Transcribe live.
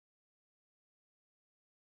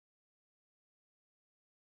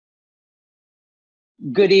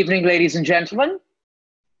Good evening, ladies and gentlemen.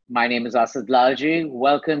 My name is Avid Learning.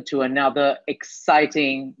 Welcome to another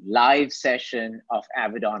exciting live session of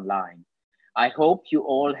Avid Online. I hope you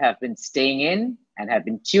all have been staying in and have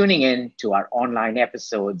been tuning in to our online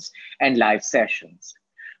episodes and live sessions.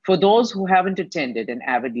 For those who haven't attended an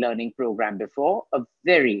Avid Learning program before, a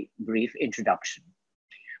very brief introduction.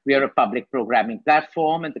 We are a public programming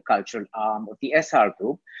platform and the cultural arm of the SR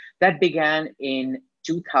Group that began in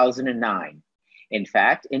 2009. In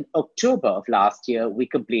fact, in October of last year, we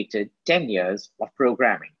completed 10 years of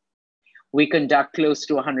programming. We conduct close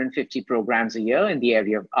to 150 programs a year in the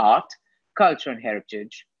area of art, culture and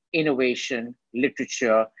heritage, innovation,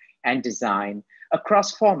 literature, and design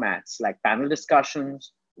across formats like panel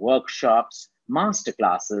discussions, workshops,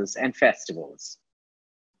 masterclasses, and festivals.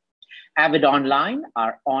 Avid Online,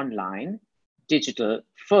 our online digital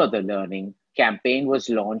further learning campaign, was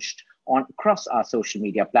launched across our social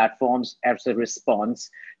media platforms as a response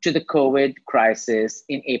to the COVID crisis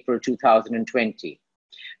in April 2020.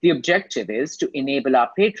 The objective is to enable our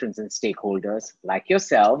patrons and stakeholders, like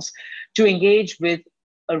yourselves, to engage with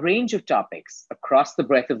a range of topics across the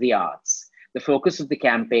breadth of the arts. The focus of the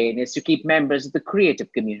campaign is to keep members of the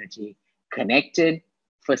creative community connected,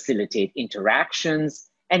 facilitate interactions,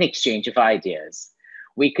 and exchange of ideas.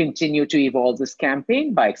 We continue to evolve this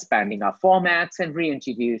campaign by expanding our formats and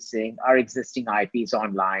reintroducing our existing IPs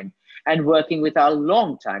online and working with our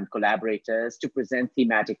longtime collaborators to present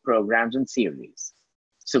thematic programs and series.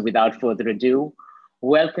 So without further ado,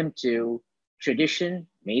 welcome to Tradition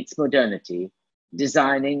Meets Modernity,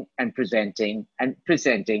 Designing and Presenting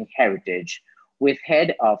Heritage with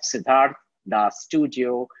Head of Siddhartha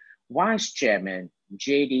Studio, Vice Chairman,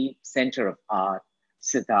 JD Center of Art,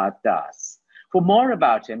 Siddhartha. For more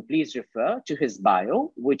about him, please refer to his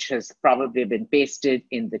bio, which has probably been pasted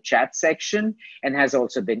in the chat section and has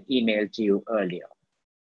also been emailed to you earlier.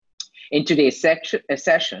 In today's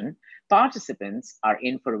session, participants are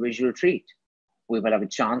in for a visual treat. We will have a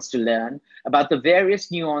chance to learn about the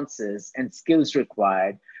various nuances and skills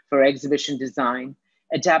required for exhibition design,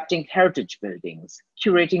 adapting heritage buildings,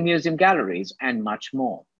 curating museum galleries, and much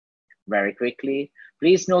more. Very quickly,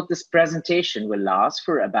 please note this presentation will last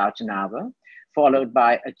for about an hour, followed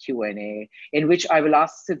by a Q&A in which I will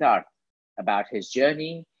ask Siddhartha about his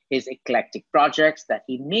journey, his eclectic projects that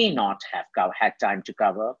he may not have had time to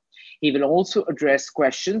cover. He will also address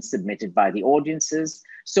questions submitted by the audiences.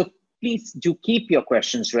 So please do keep your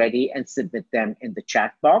questions ready and submit them in the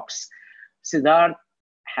chat box. Siddhartha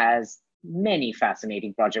has many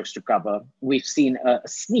fascinating projects to cover. We've seen a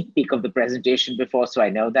sneak peek of the presentation before, so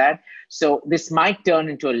I know that. So this might turn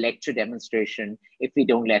into a lecture demonstration if we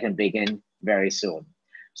don't let him begin very soon.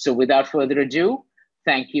 So without further ado,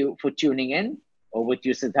 thank you for tuning in. Over to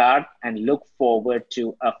you, Siddhartha, and look forward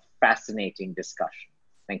to a fascinating discussion.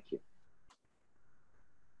 Thank you.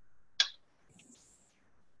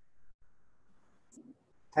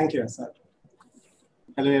 Thank you, Asad.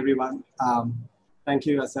 Hello, everyone. Thank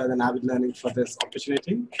you, Asad and Avid Learning, for this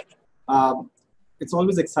opportunity. It's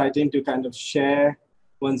always exciting to kind of share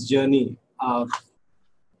one's journey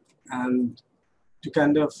and to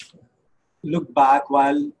kind of look back.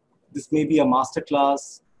 While this may be a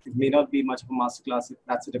masterclass, it may not be much of a masterclass,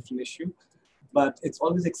 that's a different issue. But it's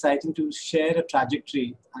always exciting to share a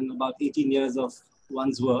trajectory and about 18 years of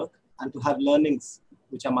one's work and to have learnings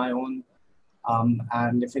which are my own.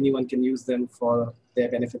 And if anyone can use them for their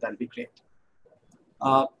benefit, that'd be great.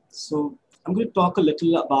 So I'm going to talk a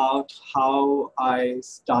little about how I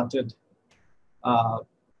started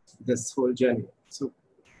this whole journey. So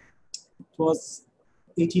it was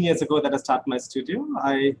 18 years ago that I started my studio.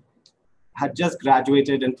 I had just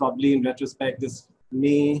graduated, and probably in retrospect, this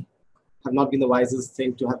may have not been the wisest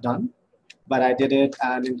thing to have done, but I did it,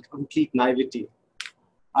 and in complete naivety.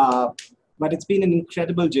 But it's been an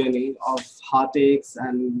incredible journey of heartaches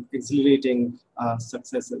and exhilarating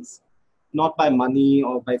successes, not by money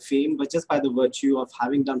or by fame, but just by the virtue of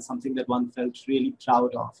having done something that one felt really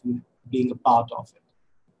proud of and being a part of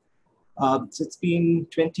it. So it's been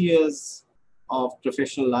 20 years of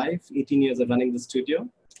professional life, 18 years of running the studio,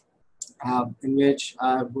 in which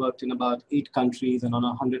I've worked in about 8 countries and on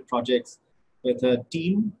 100 projects with a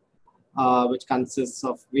team, which consists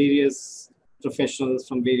of various professionals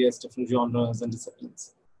from various different genres and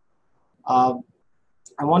disciplines. I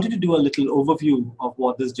wanted to do a little overview of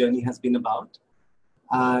what this journey has been about,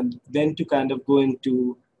 and then to kind of go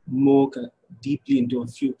into more deeply into a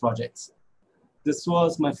few projects. This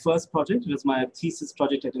was my first project. It was my thesis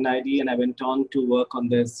project at NID, and I went on to work on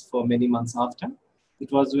this for many months after.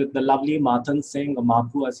 It was with the lovely Matan Singh, or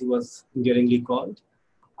Mapu as he was endearingly called.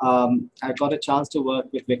 I got a chance to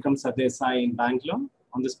work with Vikram Sardesai in Bangalore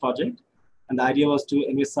on this project. And the idea was to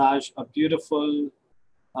envisage a beautiful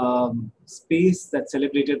space that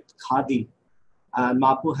celebrated Khadi. And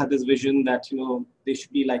Mapu had this vision that, they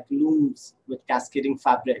should be like looms with cascading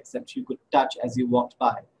fabrics that you could touch as you walked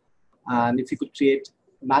by. And if you could create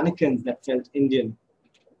mannequins that felt Indian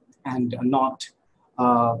and not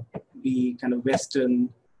be kind of Western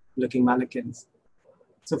looking mannequins.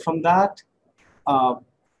 So from that,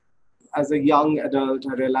 as a young adult,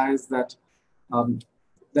 I realized that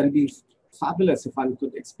that'd be fabulous if one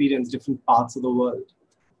could experience different parts of the world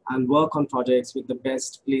and work on projects with the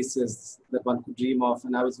best places that one could dream of.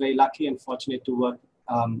 And I was very lucky and fortunate to work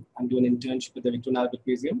and do an internship at the Victor and Albert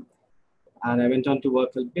Museum. And I went on to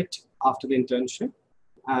work a bit after the internship.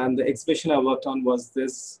 And the exhibition I worked on was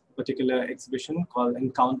this particular exhibition called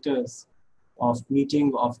Encounters of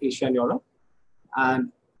Meeting of Asia and Europe.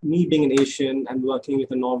 And me being an Asian and working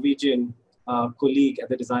with a Norwegian colleague at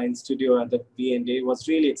the design studio at the V&A was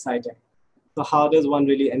really exciting. So how does one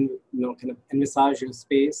really kind of envisage a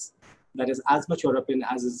space that is as much European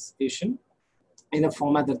as is Asian in a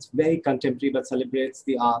format that's very contemporary but celebrates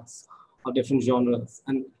the arts of different genres?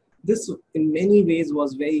 And this, in many ways,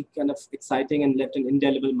 was very kind of exciting and left an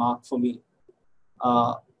indelible mark for me.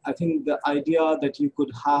 I think the idea that you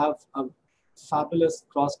could have a fabulous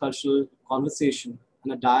cross-cultural conversation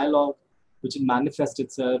and a dialogue which would manifest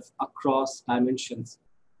itself across dimensions.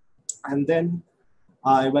 And then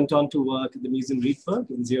I went on to work at the Museum Riedberg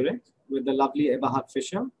in Zurich with the lovely Eberhard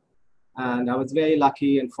Fischer. And I was very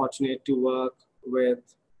lucky and fortunate to work with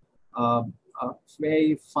a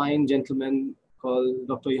very fine gentleman called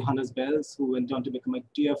Dr. Johannes Bells, who went on to become a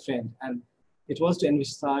dear friend. And it was to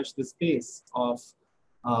envisage the space of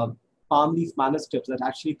palm leaf manuscripts that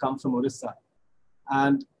actually come from Orissa.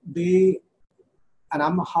 And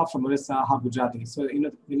I'm half from Orissa, half Gujarati. So,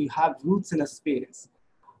 when you have roots in a space,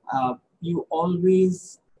 you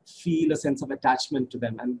always feel a sense of attachment to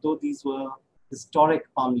them. And though these were historic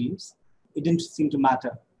palm leaves, it didn't seem to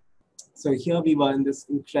matter. So here we were in this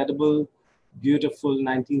incredible, beautiful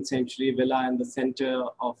 19th century villa in the center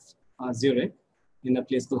of Zurich, in a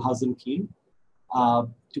place called Haus am Kiel,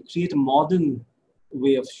 to create a modern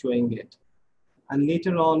way of showing it. And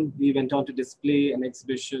later on, we went on to display an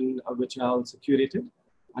exhibition which I also curated.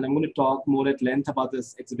 And I'm going to talk more at length about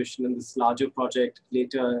this exhibition and this larger project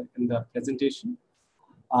later in the presentation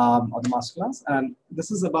or the masterclass. And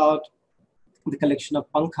this is about the collection of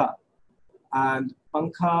Pankha. And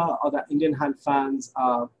Pankha, or the Indian hand fans,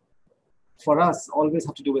 for us, always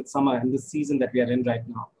have to do with summer and the season that we are in right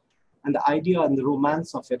now. And the idea and the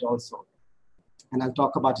romance of it also. And I'll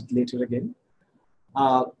talk about it later again.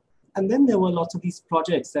 And then there were lots of these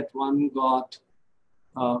projects that one got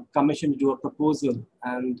commissioned to do a proposal.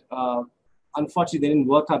 And unfortunately, they didn't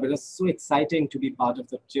work out, but it was so exciting to be part of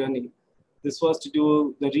the journey. This was to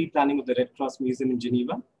do the replanning of the Red Cross Museum in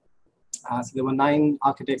Geneva. So there were 9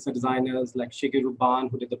 architects and designers like Shigeru Ban,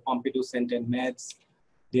 who did the Pompidou Center in Metz,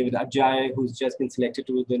 David Ajay, who's just been selected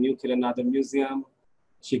to the new Kiranada Museum,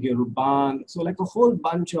 Shigeru Ban. So like a whole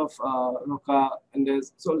bunch of Roka, and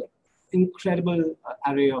there's so incredible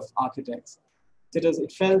array of architects.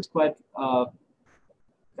 It felt quite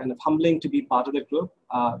kind of humbling to be part of the group.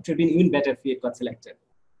 It would have been even better if we had got selected.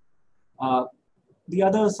 The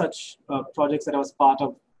other such projects that I was part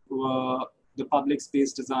of were the public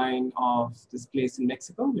space design of this place in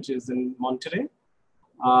Mexico, which is in Monterrey,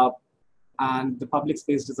 and the public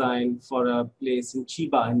space design for a place in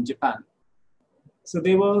Chiba in Japan. So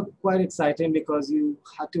they were quite exciting because you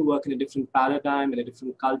had to work in a different paradigm, in a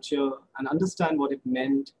different culture, and understand what it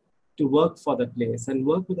meant to work for the place and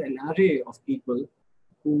work with an array of people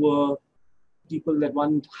who were people that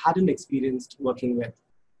one hadn't experienced working with.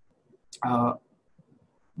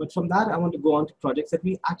 But from that, I want to go on to projects that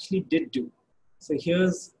we actually did do. So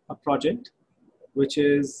here's a project, which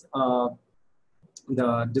is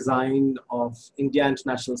the design of India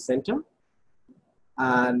International Center.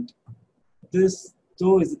 And this,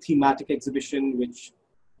 though, is a thematic exhibition which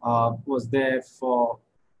was there for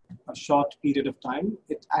a short period of time.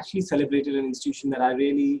 It actually celebrated an institution that I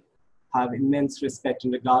really have immense respect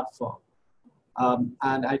and regard for. And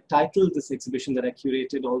I titled this exhibition that I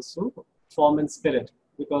curated also, Form and Spirit,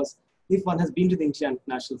 because if one has been to the India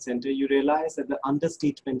International Center, you realize that the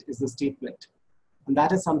understatement is the statement. And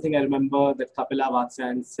that is something I remember that Kapila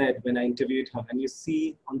Vatsyan said when I interviewed her. And you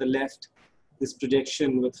see on the left, this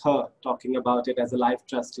projection with her talking about it as a life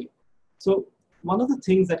trustee. So one of the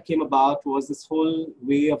things that came about was this whole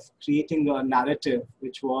way of creating a narrative,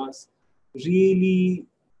 which was really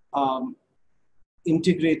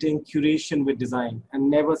integrating curation with design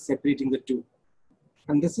and never separating the two.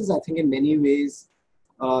 And this is, I think, in many ways,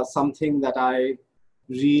 something that I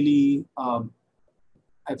really,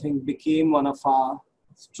 I think, became one of our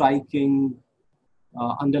striking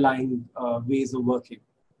underlying ways of working.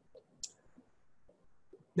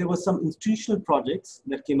 There were some institutional projects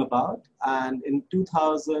that came about, and in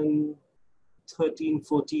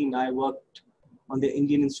 2013-14, I worked on the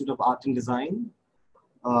Indian Institute of Art and Design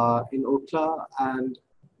in Okla, and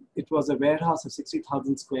it was a warehouse of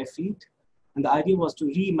 60,000 square feet. And the idea was to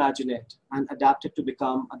reimagine it and adapt it to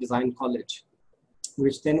become a design college,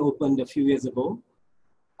 which then opened a few years ago,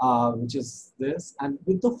 which is this. And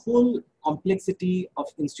with the whole complexity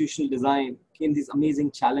of institutional design came these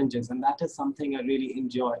amazing challenges, and that is something I really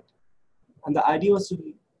enjoyed. And the idea was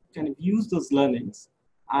to kind of use those learnings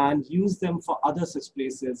and use them for other such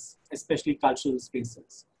places, especially cultural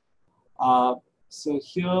spaces. So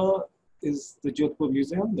here is the Jodhpur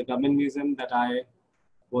Museum, the government museum that I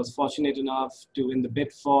was fortunate enough to win the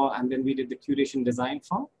bid for, and then we did the curation design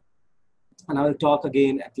for. And I will talk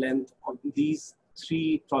again at length on these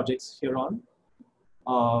three projects here on.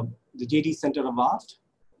 The JD Center of Art,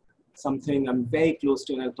 something I'm very close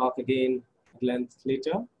to, and I'll talk again at length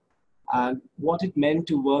later. And what it meant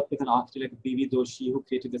to work with an architect like B.V. Doshi, who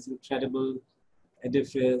created this incredible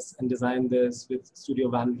edifice and designed this with Studio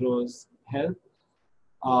Vanbro's help,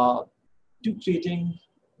 to creating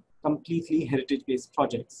completely heritage-based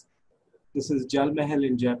projects. This is Jal Mahal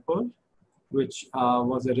in Jaipur, which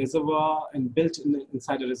was a reservoir and built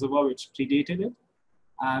inside a reservoir which predated it,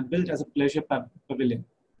 and built as a pleasure pavilion.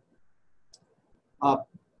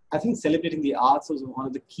 I think celebrating the arts was one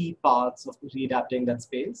of the key parts of readapting that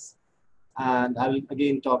space. And I will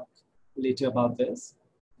again talk later about this,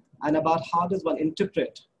 and about how does one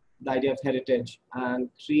interpret the idea of heritage and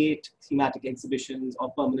create thematic exhibitions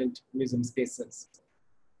or permanent museum spaces.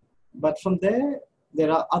 But from there, there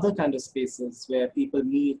are other kind of spaces where people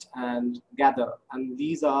meet and gather. And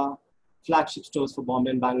these are flagship stores for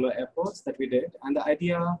Bombay and Bangalore airports that we did. And the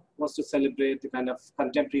idea was to celebrate the kind of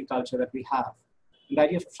contemporary culture that we have. And the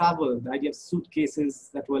idea of travel, the idea of suitcases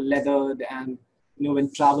that were leathered, and when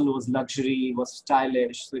travel was luxury, was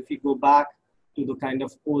stylish. So if you go back to the kind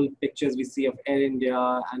of old pictures we see of Air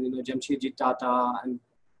India and Jamshedji Tata, and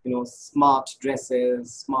smart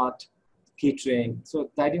dresses, smart catering. So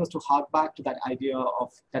the idea was to hark back to that idea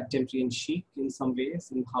of contemporary and chic in some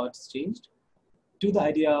ways and how it's changed, to the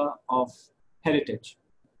idea of heritage.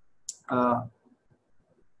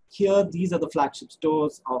 Here, these are the flagship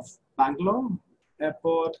stores of Bangalore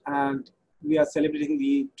Airport, and we are celebrating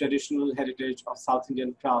the traditional heritage of South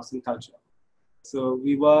Indian crafts and culture. So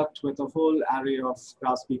we worked with a whole array of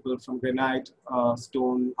craftspeople, from granite,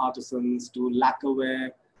 stone artisans, to lacquerware,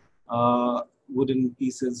 wooden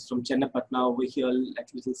pieces from Chennapatna over here,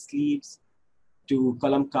 like little sleeves, to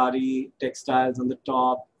kalamkari, textiles on the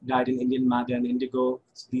top, dyed in Indian madder and indigo.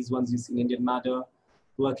 So these ones you see in Indian madder,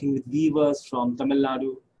 working with weavers from Tamil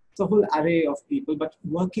Nadu. It's a whole array of people, but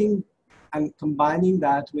working and combining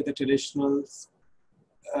that with a traditional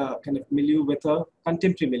kind of milieu with a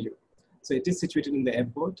contemporary milieu. So it is situated in the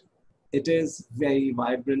airport. It is very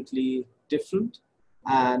vibrantly different.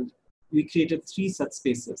 And we created 3 such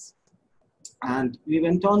spaces. And we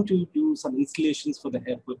went on to do some installations for the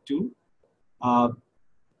airport too.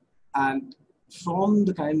 And from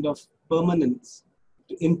the kind of permanence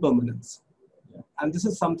to impermanence. And this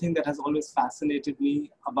is something that has always fascinated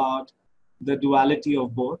me about the duality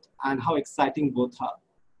of both and how exciting both are.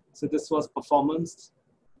 So this was performance,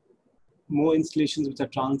 more installations which are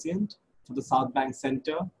transient for the South Bank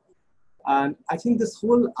Center. And I think this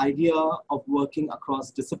whole idea of working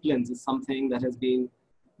across disciplines is something that has been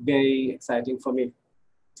very exciting for me.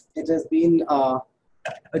 It has been a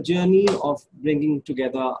journey of bringing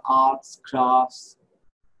together arts, crafts,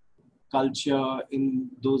 culture in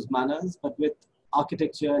those manners, but with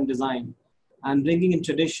architecture and design, and bringing in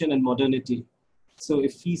tradition and modernity. So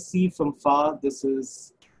if we see from far, this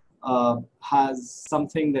is has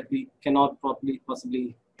something that we cannot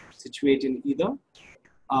possibly situate in either.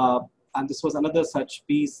 And this was another such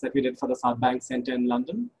piece that we did for the South Bank Center in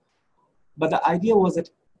London. But the idea was that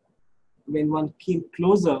when one came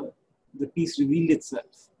closer, the piece revealed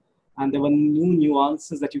itself. And there were new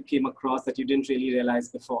nuances that you came across that you didn't really realize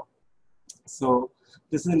before. So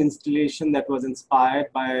this is an installation that was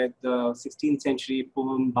inspired by the 16th century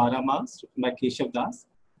poem Baramas by Keshav Das,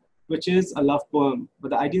 which is a love poem,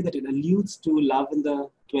 but the idea that it alludes to love in the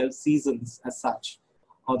 12 seasons as such,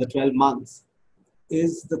 or the 12 months,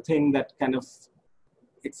 is the thing that kind of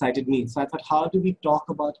excited me. So I thought, how do we talk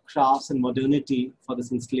about crafts and modernity for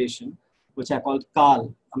this installation, which I called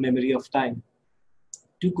Kal, a memory of time,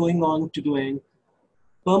 to going on to doing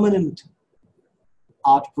permanent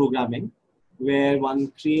art programming, where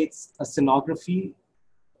one creates a scenography,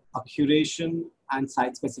 a curation, and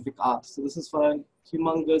site-specific art. So this is for a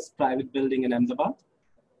humongous private building in Ahmedabad.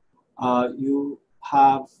 You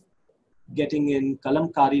have getting in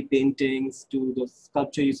kalamkari paintings to the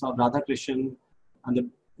sculpture you saw of Radha Krishan and the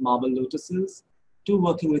marble lotuses, to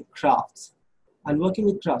working with crafts. And working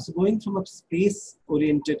with crafts, so going from a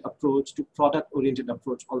space-oriented approach to product-oriented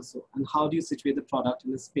approach also. And how do you situate the product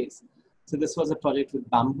in the space? So this was a project with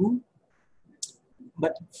bamboo.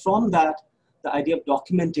 But from that, the idea of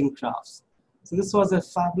documenting crafts. So this was a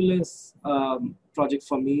fabulous project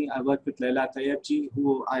for me. I worked with Laila Tayyabji,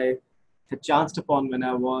 who I had chanced upon when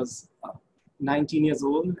I was 19 years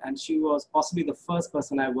old, and she was possibly the first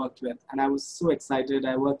person I worked with. And I was so excited.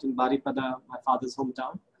 I worked in Baripada, my father's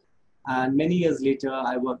hometown. And many years later,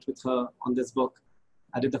 I worked with her on this book.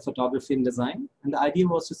 I did the photography and design. And the idea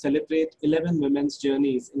was to celebrate 11 women's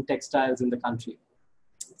journeys in textiles in the country.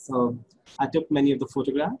 So I took many of the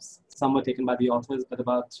photographs. Some were taken by the authors, but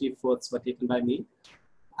about 3/4 were taken by me.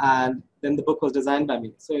 And then the book was designed by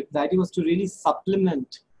me. So the idea was to really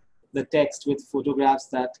supplement the text with photographs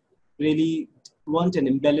that really weren't an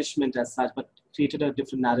embellishment as such, but created a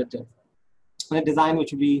different narrative. And a design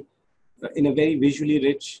which would be in a very visually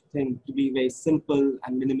rich thing, to be very simple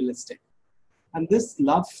and minimalistic. And this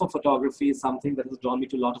love for photography is something that has drawn me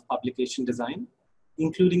to a lot of publication design,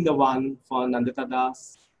 including the one for Nandita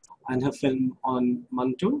Das and her film on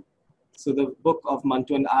Mantu. So the book of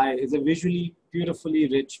Mantu and I is a visually beautifully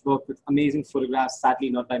rich book with amazing photographs,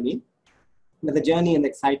 sadly not by me. But the journey and the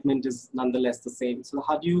excitement is nonetheless the same. So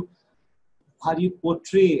how do you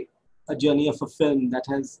portray a journey of a film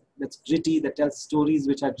that's gritty, that tells stories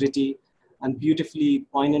which are gritty and beautifully,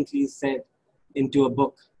 poignantly said into a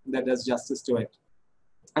book that does justice to it?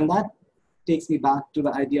 And that takes me back to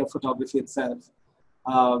the idea of photography itself.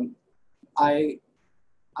 I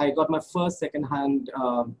got my first second-hand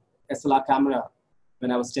SLR camera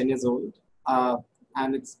when I was 10 years old.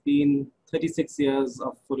 And it's been 36 years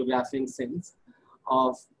of photographing since,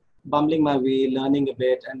 of bumbling my way, learning a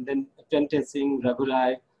bit, and then apprenticing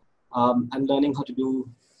Raghurai, and learning how to do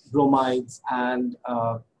bromides and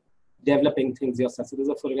developing things yourself. So this is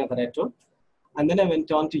a photograph that I took. And then I went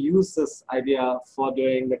on to use this idea for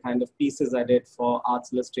doing the kind of pieces I did for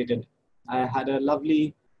Arts Illustrated. I had a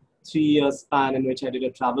lovely 3-year span in which I did a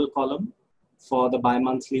travel column for the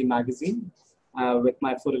bi-monthly magazine with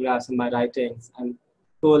my photographs and my writings, and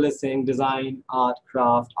coalescing design, art,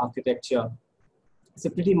 craft, architecture. So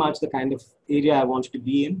pretty much the kind of area I wanted to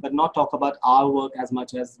be in, but not talk about our work as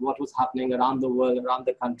much as what was happening around the world, around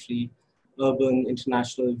the country, urban,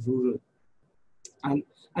 international, rural. And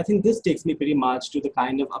I think this takes me pretty much to the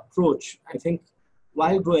kind of approach. I think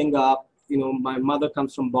while growing up, my mother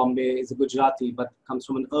comes from Bombay, is a Gujarati, but comes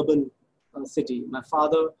from an urban city. My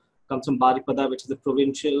father comes from Baripada, which is a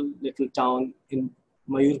provincial little town in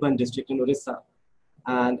Mayurbhanj district in Orissa.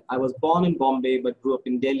 And I was born in Bombay, but grew up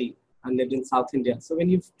in Delhi and lived in South India. So when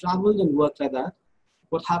you've traveled and worked like that,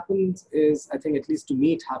 what happens is, I think at least to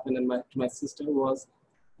me it happened, and to my sister, was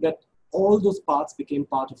that all those parts became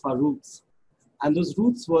part of our roots. And those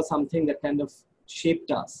roots were something that kind of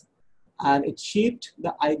shaped us. And it shaped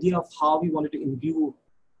the idea of how we wanted to imbue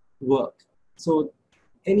work. So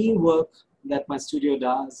any work that my studio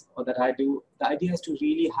does or that I do, the idea is to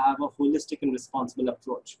really have a holistic and responsible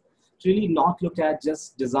approach. To really not look at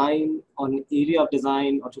just design on area of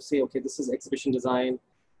design, or to say, okay, this is exhibition design,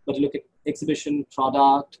 but to look at exhibition,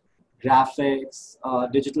 product, graphics,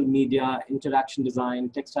 digital media, interaction design,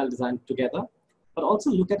 textile design together, but also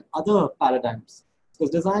look at other paradigms. Because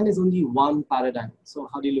design is only one paradigm. So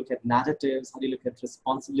how do you look at narratives? How do you look at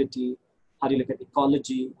responsibility? How do you look at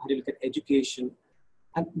ecology? How do you look at education?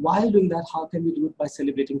 And while doing that, how can we do it by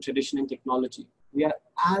celebrating tradition and technology? We are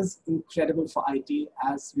as incredible for IT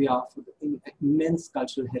as we are for the immense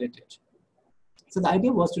cultural heritage. So the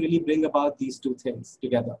idea was to really bring about these two things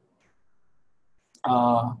together.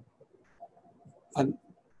 And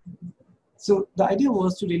so the idea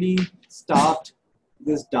was to really start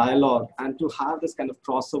this dialogue and to have this kind of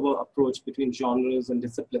crossover approach between genres and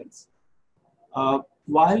disciplines.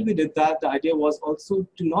 While we did that, the idea was also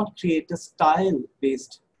to not create a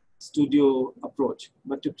style-based studio approach,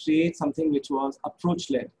 but to create something which was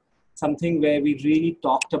approach-led, something where we really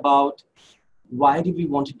talked about why did we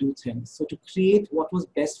want to do things. So to create what was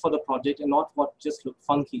best for the project and not what just looked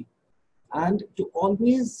funky. And to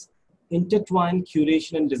always intertwine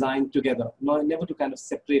curation and design together, never to kind of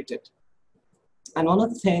separate it. And one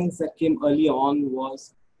of the things that came early on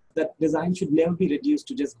was that design should never be reduced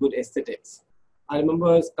to just good aesthetics. I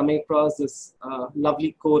remember coming across this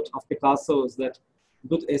lovely quote of Picasso's that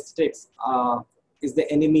good aesthetics is the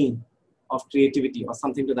enemy of creativity or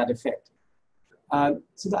something to that effect.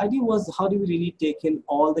 So the idea was, how do we really take in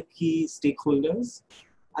all the key stakeholders?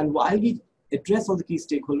 And while we address all the key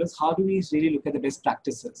stakeholders, how do we really look at the best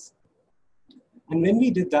practices? And when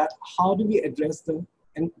we did that, how do we address the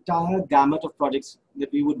entire gamut of projects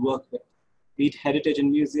that we would work with? Be it heritage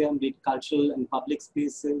and museum, be it cultural and public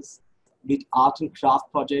spaces, be it art and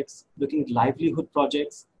craft projects, looking at livelihood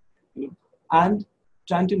projects, and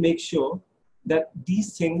trying to make sure that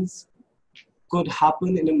these things could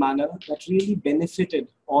happen in a manner that really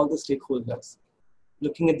benefited all the stakeholders.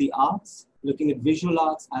 Looking at the arts, looking at visual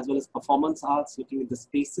arts, as well as performance arts, looking at the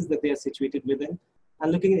spaces that they are situated within,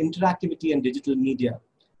 and looking at interactivity and digital media.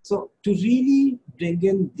 So to really bring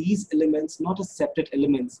in these elements, not as separate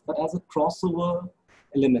elements, but as a crossover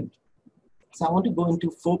element. So I want to go into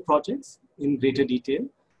 4 projects in greater detail.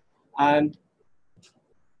 And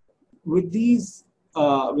with these,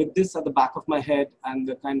 with this at the back of my head and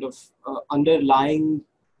the kind of underlying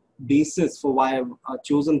basis for why I've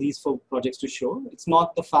chosen these 4 projects to show, it's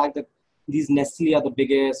not the fact that these necessarily are the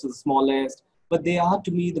biggest or the smallest, but they are,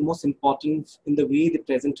 to me, the most important in the way they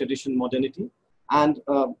present tradition modernity. And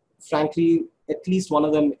frankly, at least one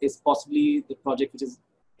of them is possibly the project which is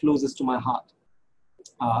closest to my heart.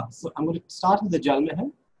 So I'm going to start with the Jal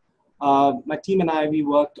Mahal. My team and I, we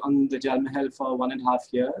worked on the Jal Mahal for 1.5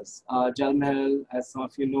 years. Jal Mahal, as some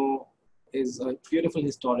of you know, is a beautiful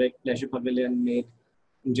historic pleasure pavilion made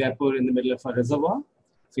in Jaipur in the middle of a reservoir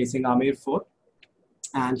facing Amer Fort.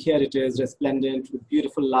 And here it is, resplendent with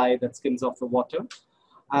beautiful light that skims off the water.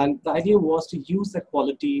 And the idea was to use that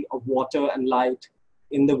quality of water and light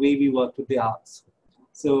in the way we worked with the arts.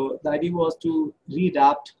 So the idea was to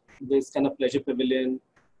readapt this kind of pleasure pavilion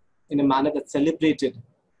in a manner that celebrated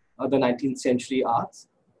the 19th century arts,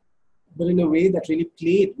 but in a way that really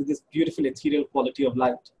played with this beautiful ethereal quality of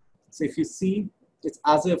light. So if you see, it's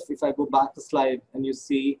as if I go back the slide and you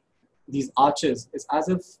see these arches, it's as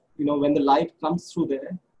if, when the light comes through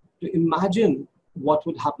there, to imagine what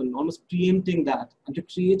would happen, almost preempting that, and to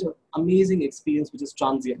create an amazing experience which is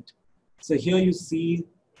transient. So here you see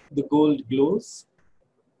the gold glows.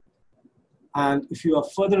 And if you are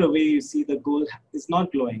further away, you see the gold is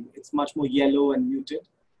not glowing. It's much more yellow and muted.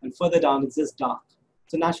 And further down, it's just dark.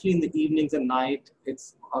 So naturally in the evenings and night,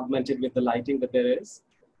 it's augmented with the lighting that there is.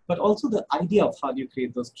 But also the idea of how do you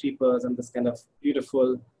create those creepers and this kind of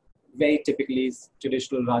beautiful, very typically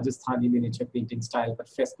traditional Rajasthani miniature painting style, but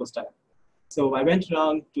fresco style. So I went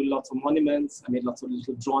around to lots of monuments. I made lots of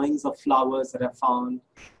little drawings of flowers that I found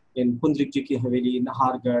in Pundrik Ji Ki Haveli,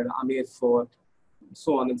 Nahargarh, Amer Fort,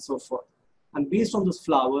 so on and so forth. And based on those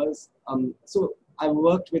flowers, so I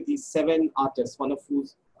worked with these 7 artists, one of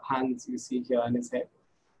whose hands you see here in his head.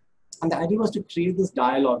 And the idea was to create this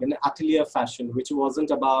dialogue in an atelier fashion, which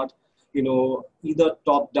wasn't about, either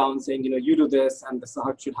top down saying, you do this and this is how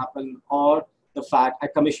it should happen, or the fact I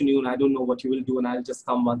commission you and I don't know what you will do and I'll just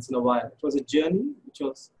come once in a while. It was a journey which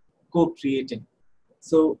was co-creating.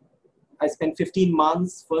 So I spent 15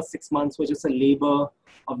 months, first 6 months was just a labor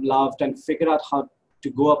of love, trying to figure out how to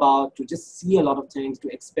go about, to just see a lot of things, to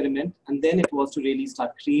experiment. And then it was to really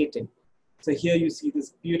start creating. So here you see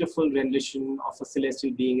this beautiful rendition of a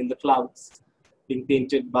celestial being in the clouds being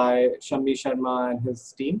painted by Shammi Sharma and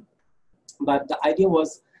his team. But the idea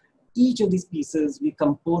was each of these pieces we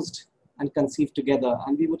composed and conceived together,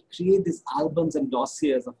 and we would create these albums and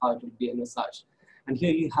dossiers of how it would be envisaged. And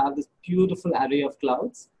here you have this beautiful array of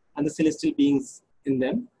clouds and the celestial beings in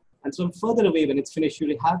them. And so further away, when it's finished,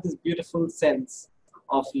 you have this beautiful sense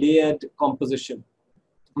of layered composition.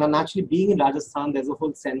 And actually being in Rajasthan, there's a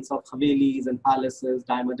whole sense of havelis and palaces,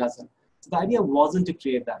 dime a dozen. So the idea wasn't to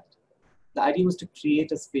create that. The idea was to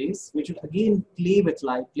create a space which would again play with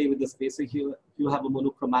light, play with the space. So here you have a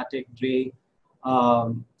monochromatic gray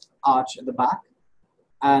arch at the back.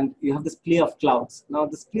 And you have this play of clouds. Now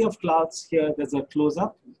this play of clouds here, there's a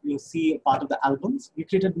close-up. You'll see a part of the albums. We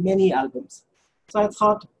created many albums. So I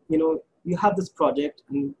thought, you have this project,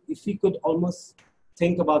 and if we could almost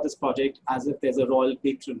think about this project as if there's a royal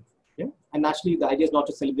patron. Yeah? And naturally, the idea is not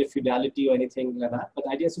to celebrate feudality or anything like that, but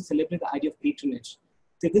the idea is to celebrate the idea of patronage.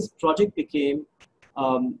 So this project became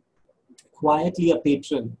quietly a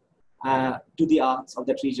patron to the arts of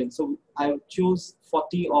that region. So I chose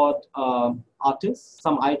 40 odd artists.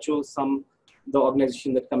 Some I chose, some the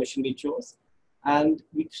organization that commissioned me chose. And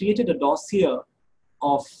we created a dossier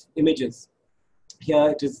of images. Here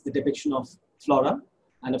it is the depiction of flora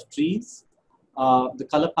and of trees, the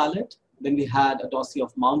color palette. Then we had a dossier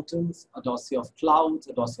of mountains, a dossier of clouds,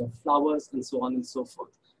 a dossier of flowers, and so on and so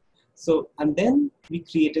forth. So, and then we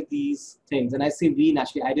created these things. And I say we,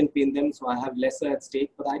 naturally, I didn't paint them, so I have lesser at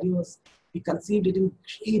stake. But the idea was we conceived it in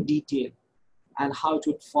great detail, and how it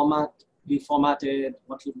would be formatted,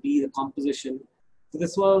 what would be the composition. So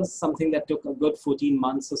this was something that took a good 14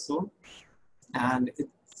 months or so, and it's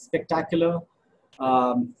spectacular.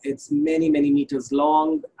 It's many, many meters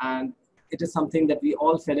long, and it is something that we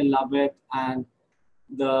all fell in love with. And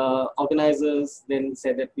the organizers then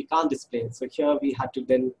said that we can't display it. So here we had to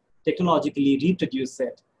then technologically reproduce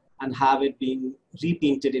it and have it being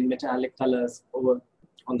repainted in metallic colors over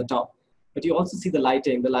on the top. But you also see the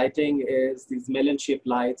lighting. The lighting is these melon-shaped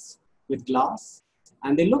lights with glass,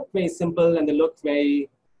 and they look very simple, and they look very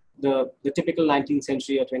the typical 19th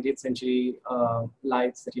century or 20th century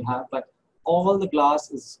lights that you have. But all the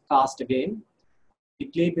glass is cast again. We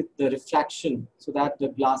play with the refraction so that the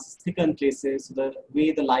glass is thicker in places, so the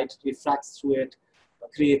way the light refracts through it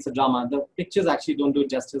creates a drama. The pictures actually don't do it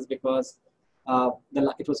justice, because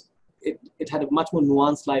it had a much more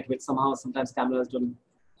nuanced light, which somehow sometimes cameras don't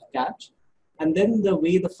catch. And then the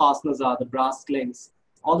way the fasteners are, the brass clinks,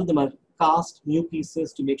 all of them are cast new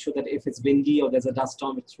pieces to make sure that if it's windy or there's a dust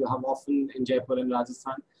storm, which you have often in Jaipur and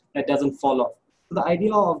Rajasthan, that doesn't fall off. So the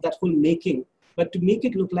idea of that whole making, but to make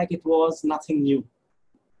it look like it was nothing new.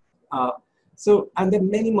 And there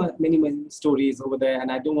are many stories over there,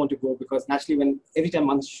 and I don't want to go, because naturally every time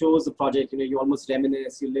one shows the project, you almost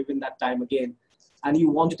reminisce, you live in that time again, and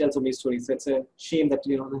you want to tell so many stories. So it's a shame that,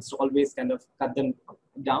 has to always kind of cut them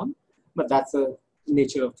down, but that's the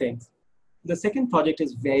nature of things. The second project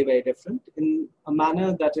is very, very different in a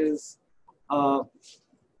manner that is,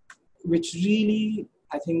 which really,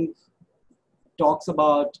 I think, talks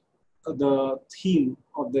about the theme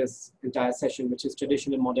of this entire session, which is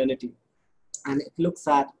tradition and modernity. And it looks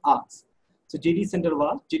at arts. So JD Center of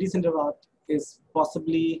Art is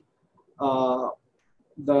possibly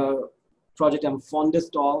the project I'm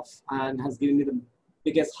fondest of, and has given me the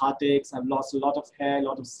biggest heartaches. I've lost a lot of hair, a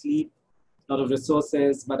lot of sleep, a lot of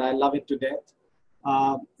resources, but I love it to death.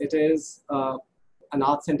 It is an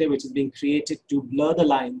art center which is being created to blur the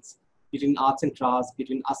lines between arts and crafts,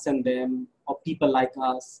 between us and them, or people like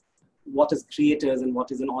us, what is creators and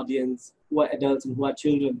what is an audience, who are adults and who are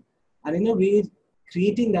children. And in a way,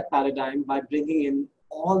 creating that paradigm by bringing in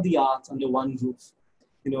all the arts under one roof,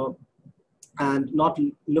 and not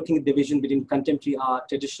looking at division between contemporary art,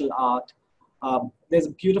 traditional art. There's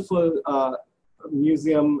a beautiful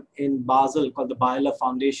museum in Basel called the Bayer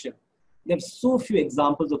Foundation. There are so few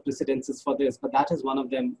examples of precedences for this, but that is one of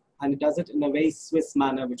them. And it does it in a very Swiss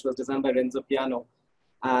manner, which was designed by Renzo Piano.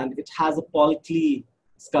 And it has a Paul Klee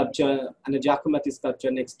sculpture and a Giacometti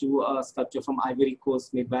sculpture next to a sculpture from Ivory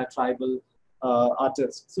Coast made by a tribal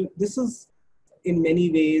artist. So this is in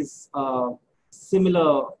many ways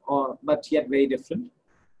similar, but yet very different.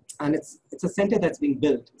 And it's a center that's being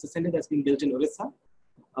built. It's a center that's being built in Orissa,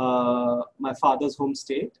 my father's home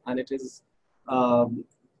state, and it is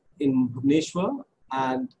in Bhubaneswar.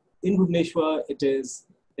 And in Bhubaneswar, it is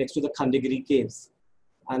next to the Khandagiri caves.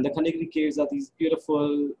 And the Khandagiri caves are these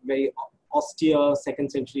beautiful, very austere 2nd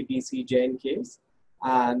century BC Jain caves.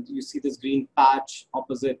 And you see this green patch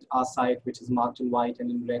opposite our site, which is marked in white and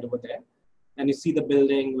in red over there. And you see the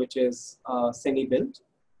building, which is semi-built.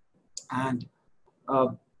 And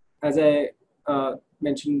as I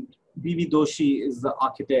mentioned, B.V. Doshi is the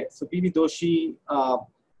architect. So B.V. Doshi,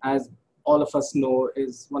 as all of us know,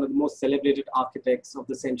 is one of the most celebrated architects of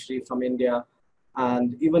the century from India.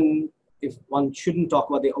 And even if one shouldn't talk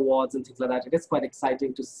about the awards and things like that, it is quite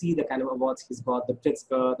exciting to see the kind of awards he's got, the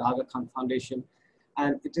Pritzker, the Aga Khan Foundation.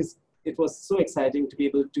 And it was so exciting to be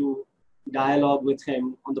able to dialogue with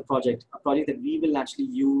him on the project, a project that we will actually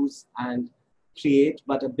use and create,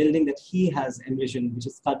 but a building that he has envisioned, which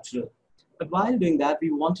is sculptural. But while doing that,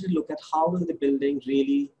 we wanted to look at how will the building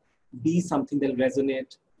really be something that will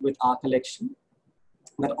resonate with our collection,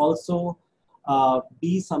 but also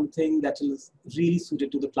be something that is really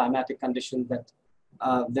suited to the climatic conditions that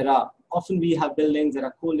there are. Often we have buildings that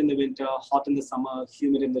are cold in the winter, hot in the summer,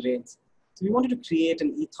 humid in the rains. So we wanted to create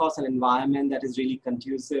an ethos and environment that is really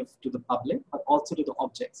conducive to the public, but also to the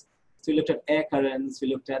objects. So we looked at air currents, we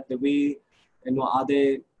looked at the way, are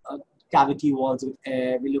there cavity walls with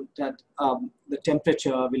air, we looked at the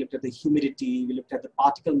temperature, we looked at the humidity, we looked at the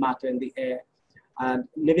particle matter in the air. And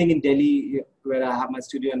living in Delhi, where I have my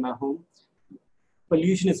studio and my home,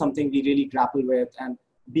 pollution is something we really grapple with. And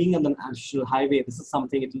being on the national highway, this is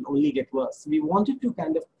something it will only get worse. We wanted to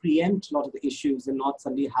kind of preempt a lot of the issues and not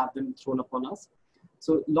suddenly have them thrown upon us.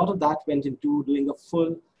 So a lot of that went into doing a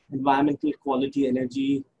full environmental quality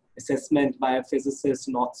energy assessment by a physicist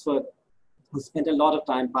in Oxford, who spent a lot of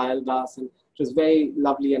time, Payal Das, and it was very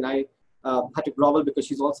lovely. And I had to grovel because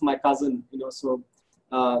she's also my cousin, so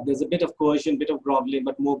There's a bit of coercion, bit of groveling,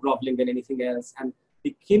 but more groveling than anything else. And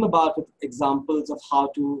we came about with examples of how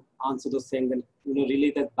to answer those things and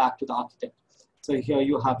relate that back to the architect. So here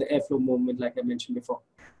you have the airflow movement, like I mentioned before.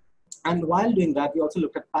 And while doing that, we also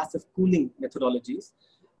looked at passive cooling methodologies.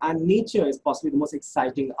 And nature is possibly the most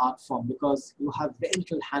exciting art form because you have very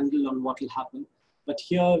little handle on what will happen. But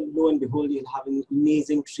here, lo and behold, you'll have an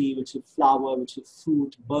amazing tree which will flower, which will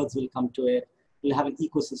fruit, birds will come to it. You'll have an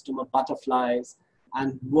ecosystem of butterflies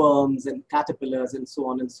and worms and caterpillars and so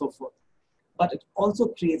on and so forth. But it also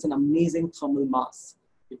creates an amazing thermal mass.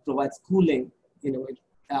 It provides cooling,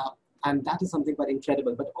 and that is something quite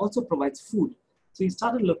incredible, but also provides food. So you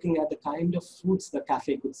started looking at the kind of foods the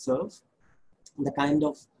cafe could serve, the kind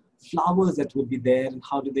of flowers that would be there, and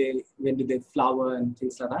when do they flower and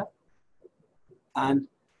things like that. And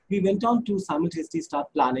we went on to simultaneously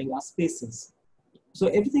start planning our spaces. So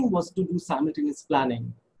everything was to do simultaneous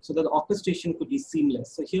planning so that the orchestration could be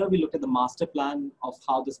seamless. So here we looked at the master plan of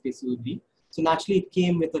how the spaces would be. So naturally it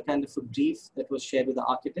came with a kind of a brief that was shared with the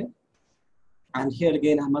architect. And here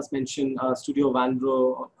again, I must mention Studio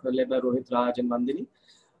Vanro, led by Rohit Raj and Vandini,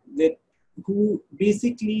 who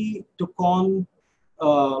basically took on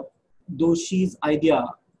Doshi's idea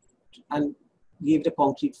and gave it a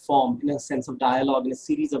concrete form in a sense of dialogue, in a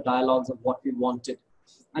series of dialogues of what we wanted.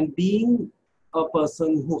 And being a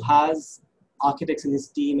person who has architects in his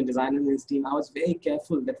team and designers in his team, I was very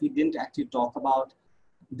careful that we didn't actually talk about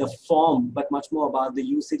the form, but much more about the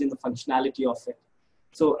usage and the functionality of it.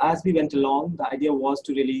 So as we went along, the idea was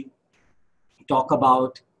to really talk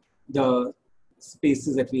about the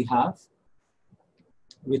spaces that we have,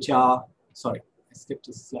 which are, sorry, I skipped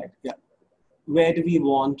this slide. Yeah. Where do we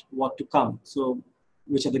want what to come? So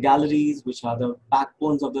which are the galleries, which are the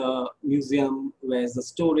backbones of the museum, where's the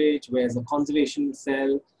storage, where's the conservation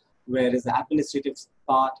cell, where is the administrative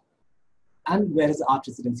part, and where is the art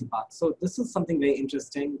residency part. So this is something very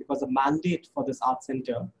interesting because the mandate for this art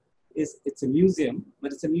center is it's a museum,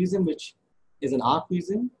 but it's a museum which is an art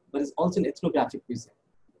museum, but it's also an ethnographic museum.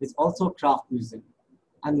 It's also a craft museum.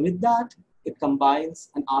 And with that, it combines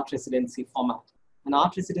an art residency format. An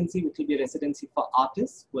art residency, which will be a residency for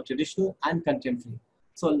artists who are traditional and contemporary.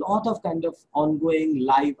 So a lot of kind of ongoing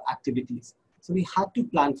live activities. So we had to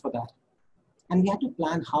plan for that. And we had to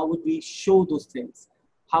plan how would we show those things?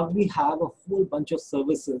 How do we have a whole bunch of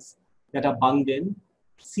services that are bunged in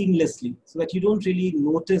seamlessly so that you don't really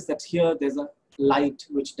notice that here there's a light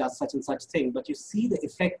which does such and such thing, but you see the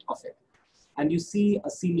effect of it. And you see a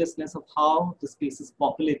seamlessness of how the space is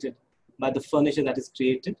populated by the furniture that is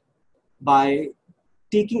created, by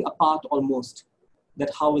taking apart almost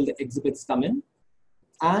that how will the exhibits come in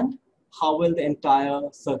and how will the entire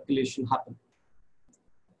circulation happen.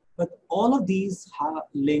 But all of these are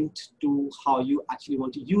linked to how you actually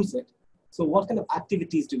want to use it. So what kind of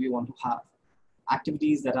activities do we want to have?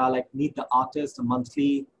 Activities that are like Meet the Artist, a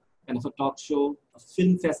monthly kind of a talk show, a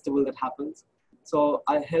film festival that happens. So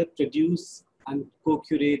I help produce and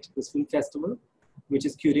co-curate this film festival, which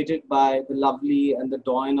is curated by the lovely and the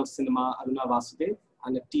doyen of cinema, Aruna Vasudev,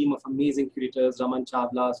 and a team of amazing curators, Raman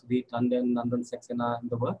Chavla, Sudhir Tandon, Nandan Saxena, and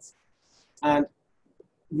the works. And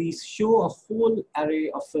we show a whole array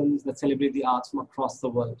of films that celebrate the arts from across the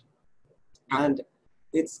world. And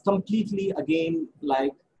it's completely, again,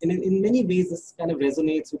 like, in many ways, this kind of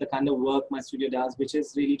resonates with the kind of work my studio does, which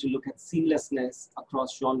is really to look at seamlessness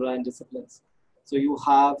across genre and disciplines. So you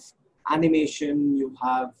have animation, you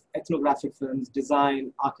have ethnographic films,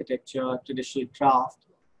 design, architecture, traditional craft,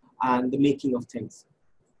 and the making of things.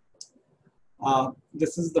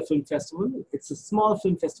 This is the film festival. It's a small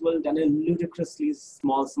film festival done in a ludicrously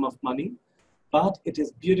small sum of money, but it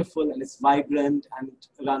is beautiful and it's vibrant and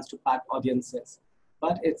runs to packed audiences.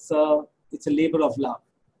 But it's a labor of love.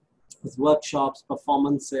 It's workshops,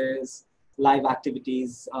 performances, live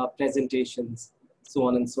activities, presentations, so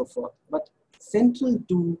on and so forth. But central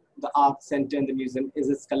to the art center and the museum is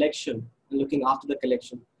its collection and looking after the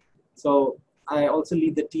collection. So I also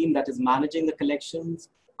lead the team that is managing the collections,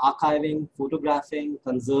 archiving, photographing,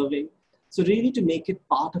 conserving. So really to make it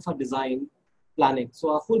part of our design planning.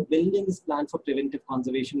 So our whole building is planned for preventive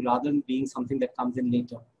conservation rather than being something that comes in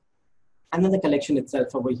later. And then the collection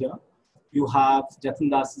itself over here. You have Jatan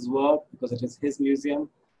Das's work because it is his museum,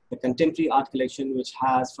 the contemporary art collection, which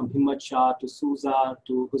has from Himmat Shah to Souza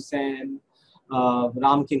to Hussain,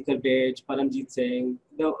 Ram Kinkar Bej, Paramjit Singh,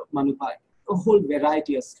 the Manupai, a whole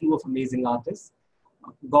variety, a slew of amazing artists,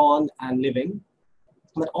 gone and living,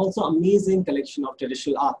 but also amazing collection of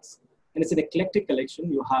traditional arts. And it's an eclectic collection.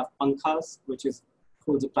 You have Pankhas, which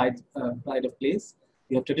holds a pride of place.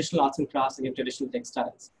 You have traditional arts and crafts, and you have traditional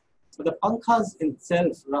textiles. But the pankhas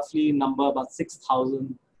itself roughly number about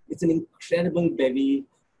 6,000. It's an incredible bevy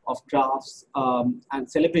of crafts and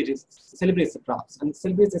celebrates the crafts and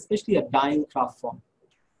celebrates especially a dying craft form.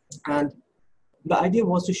 And the idea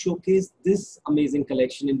was to showcase this amazing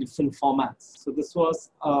collection in different formats. So this was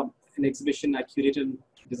an exhibition I curated and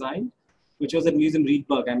designed, which was at Museum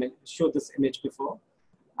Riedberg. I showed this image before.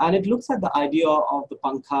 And it looks at the idea of the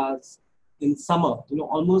pankhas in summer,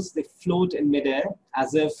 almost they float in midair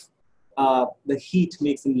as if the heat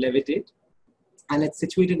makes them levitate. And it's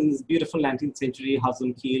situated in this beautiful 19th century Haus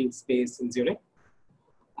am Kiel space in Zurich.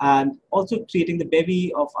 And also creating the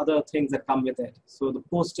bevy of other things that come with it. So the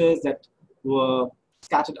posters that were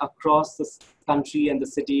scattered across the country and the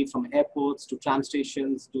city, from airports to tram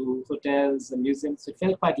stations to hotels and museums. So it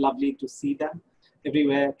felt quite lovely to see them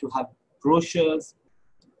everywhere, to have brochures,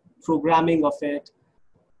 programming of it,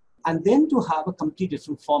 and then to have a complete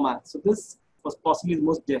different format. So this was possibly the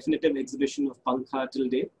most definitive exhibition of pankha till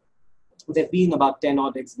date. There have been about 10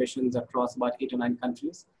 odd exhibitions across about 8 or 9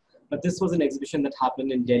 countries. But this was an exhibition that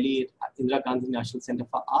happened in Delhi at Indira Gandhi National Center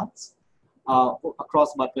for Arts,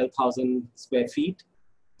 across about 12,000 square feet.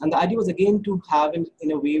 And the idea was again to have it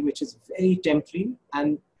in a way which is very temporary,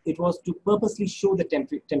 and it was to purposely show the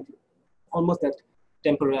almost that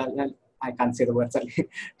temporal, I can't say the word, sorry,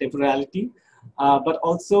 temporality, but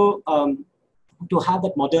also to have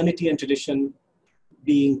that modernity and tradition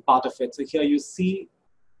being part of it. So here you see,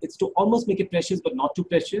 it's to almost make it precious, but not too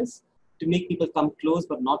precious, to make people come close,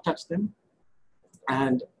 but not touch them,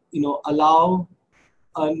 and allow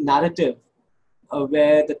a narrative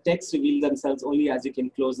where the texts reveal themselves only as you came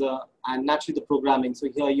closer, and naturally the programming. So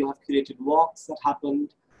here you have curated walks that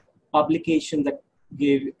happened, publications that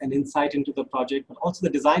gave an insight into the project, but also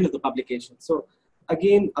the design of the publication. So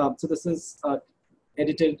again, so this is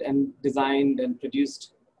edited and designed and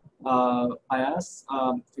produced by us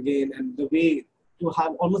again, and the way to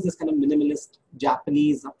have almost this kind of minimalist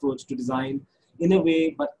Japanese approach to design in a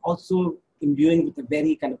way, but also imbuing with a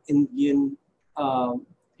very kind of Indian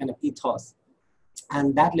kind of ethos.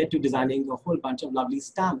 And that led to designing a whole bunch of lovely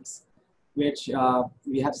stamps, which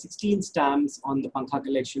we have 16 stamps on the pankha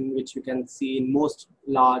collection, which you can see in most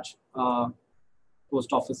large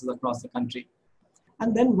post offices across the country.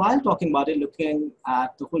 And then while talking about it, looking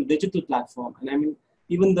at the whole digital platform, and I mean,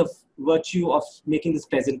 even the virtue of making this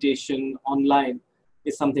presentation online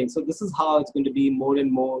is something. So this is how it's going to be more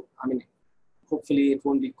and more. I mean, hopefully it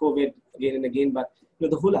won't be COVID again and again, but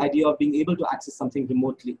the whole idea of being able to access something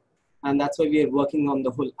remotely. And that's why we are working on the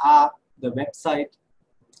whole app, the website.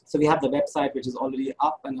 So we have the website, which is already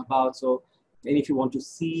up and about. So if you want to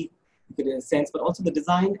see, you get a sense, but also the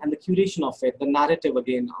design and the curation of it, the narrative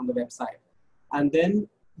again on the website. And then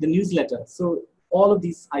the newsletter. So all of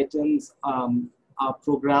these items are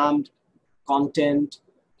programmed, content,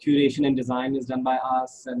 curation and design is done by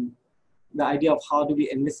us. And the idea of how do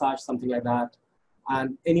we envisage something like that.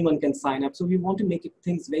 And anyone can sign up. So we want to make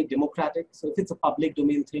things very democratic. So if it's a public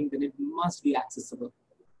domain thing, then it must be accessible.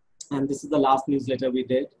 And this is the last newsletter we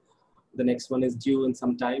did. The next one is due in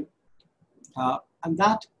some time. And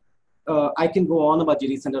that, I can go on about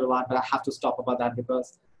GD Center Award, but I have to stop about that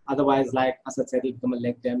because otherwise, like Asad said, it'll become a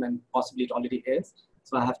leg dem, and possibly it already is.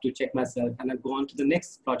 So I have to check myself and then go on to the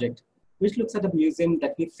next project, which looks at a museum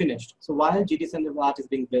that we finished. So while GD Center of Art is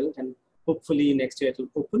being built, and hopefully next year it will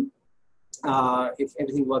open, if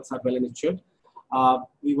everything works out well, and it should,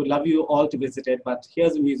 we would love you all to visit it. But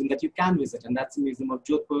here's a museum that you can visit, and that's the Museum of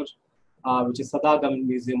Jodhpur, which is Sadar Government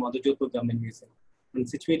Museum, or the Jodhpur Government Museum, and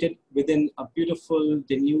situated within a beautiful,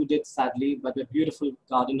 denuded sadly, but a beautiful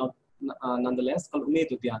garden of, nonetheless, called Umed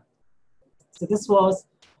Udyan. So this was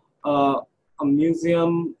a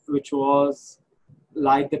museum which was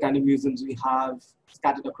like the kind of museums we have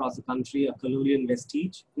scattered across the country, a colonial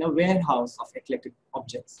vestige in a warehouse of eclectic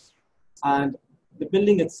objects. And the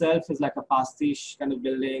building itself is like a pastiche kind of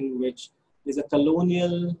building, which is a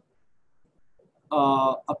colonial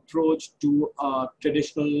approach to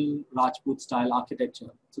traditional Rajput style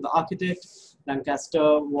architecture. So the architect,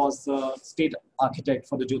 Lancaster, was the state architect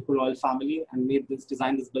for the Jodhpur royal family and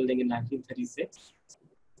designed this building in 1936.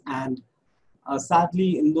 And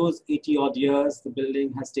sadly, in those 80 odd years, the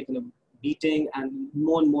building has taken a beating, and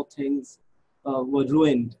more things were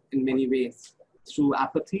ruined in many ways through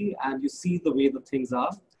apathy. And you see the way the things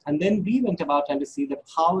are. And then we went about trying to see that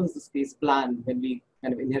how is the space planned when we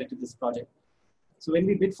kind of inherited this project. So when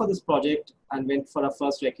we bid for this project and went for our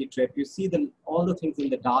first recce trip, you see that all the things in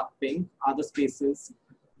the dark pink are the spaces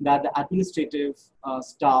that the administrative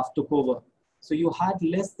staff took over. So you had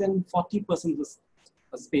less than 40% of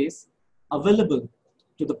the space available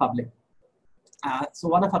to the public. So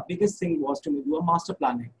one of our biggest things was to do a master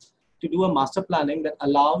planning. to do a master planning that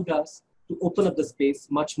allowed us to open up the space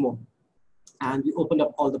much more. And we opened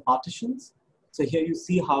up all the partitions. So here you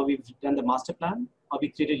see how we've done the master plan, how we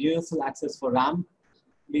created universal access for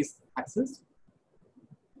RAM-based access.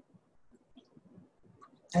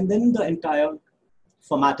 And then the entire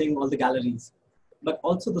formatting, all the galleries, but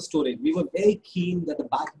also the storage. We were very keen that the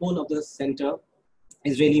backbone of the center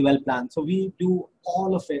is really well planned. So we do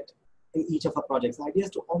all of it in each of our projects. The idea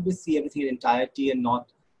is to always see everything in entirety and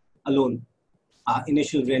not alone.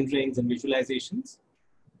 Initial renderings and visualizations.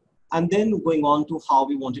 And then going on to how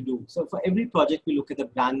we want to do. So for every project, we look at the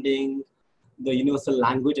branding, the universal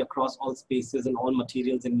language across all spaces and all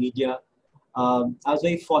materials and media. I was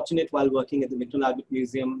very fortunate while working at the Victor Albert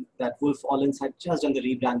Museum that Wolf Ollens had just done the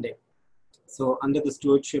rebranding. So under the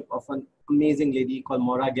stewardship of an amazing lady called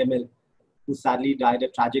Maura Gemmill, who sadly died a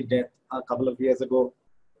tragic death a couple of years ago,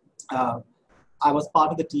 I was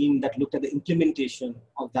part of the team that looked at the implementation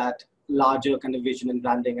of that larger kind of vision and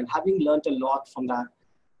branding. And having learned a lot from that,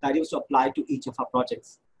 the idea was to apply to each of our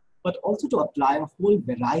projects, but also to apply a whole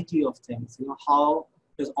variety of things. How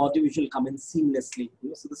does audiovisual come in seamlessly?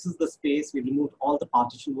 So this is the space. We removed all the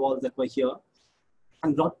partition walls that were here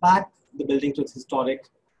and brought back the building to its historic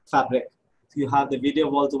fabric. So you have the video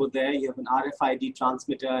walls over there. You have an RFID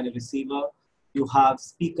transmitter and a receiver. You have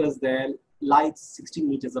speakers there, lights 16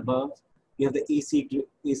 meters above. You have the AC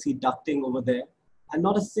ducting over there. And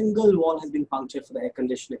not a single wall has been punctured for the air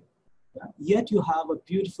conditioning. Yeah. Yet you have a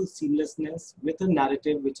beautiful seamlessness with a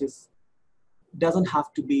narrative which doesn't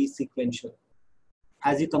have to be sequential.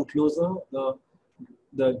 As you come closer, the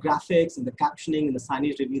graphics and the captioning and the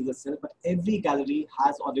signage reveals itself, but every gallery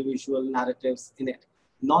has audiovisual narratives in it,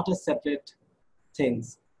 not as separate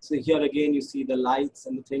things. So here again, you see the lights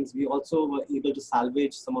and the things. We also were able to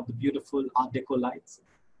salvage some of the beautiful Art Deco lights.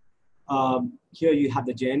 Here you have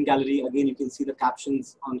the Jain Gallery. Again, you can see the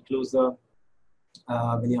captions on closer.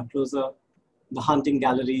 When you're closer, the hunting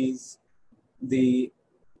galleries, the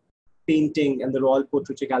painting and the Royal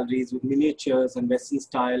Portraiture galleries with miniatures and Western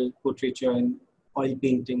style portraiture and oil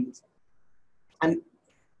paintings. And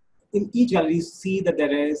in each gallery, you see that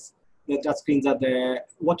the touch screens are there.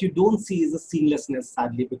 What you don't see is the seamlessness,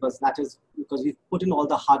 sadly, because we've put in all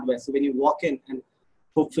the hardware. So when you walk in, and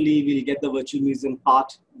hopefully we'll get the virtual museum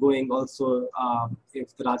part going also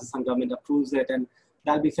if the Rajasthan government approves it. And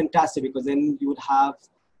that'll be fantastic, because then you would have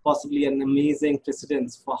possibly an amazing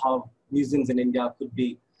precedence for how museums in India could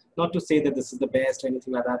be. Not to say that this is the best or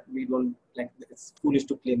anything like that. We don't, it's foolish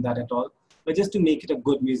to claim that at all, but just to make it a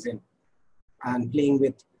good museum and playing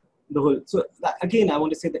with the whole. So again, I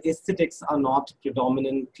want to say the aesthetics are not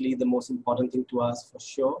predominantly the most important thing to us for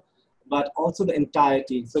sure, but also the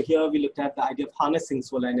entirety. So here we looked at the idea of harnessing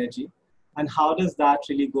solar energy and how does that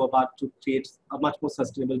really go about to create a much more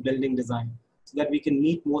sustainable building design so that we can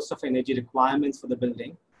meet most of energy requirements for the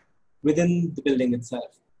building within the building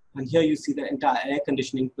itself. And here you see the entire air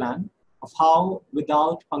conditioning plan of how,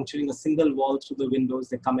 without puncturing a single wall through the windows,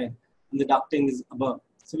 they come in, and the ducting is above.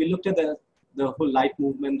 So we looked at the whole light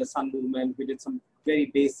movement, the sun movement. We did some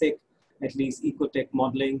very basic, at least ecotech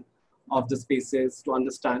modeling of the spaces to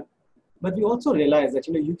understand. But we also realized that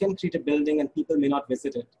you can create a building and people may not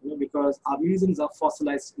visit it, because our museums are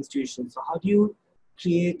fossilized institutions. So how do you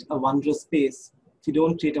create a wondrous space if you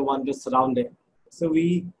don't create a wondrous surrounding? So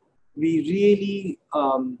we really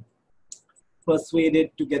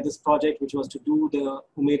persuaded to get this project, which was to do the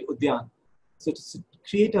Umaid Udyan. So to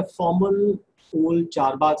create a formal old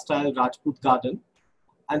Charbagh style Rajput garden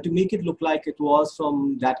and to make it look like it was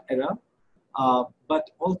from that era, but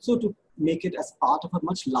also to make it as part of a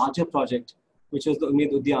much larger project, which was the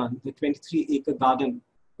Umaid Udyan, the 23-acre garden,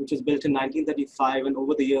 which was built in 1935, and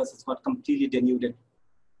over the years it's got completely denuded.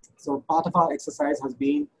 So part of our exercise has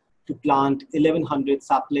been to plant 1,100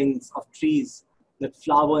 saplings of trees that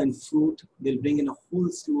flower and fruit. They'll bring in a whole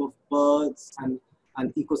slew of birds and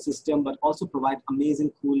an ecosystem, but also provide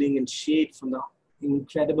amazing cooling and shade from the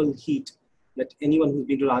incredible heat that anyone who's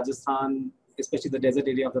been to Rajasthan, especially the desert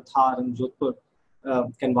area of the Thar and Jodhpur,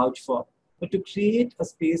 can vouch for. But to create a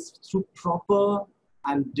space through proper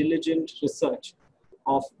and diligent research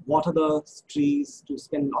of what are the trees, to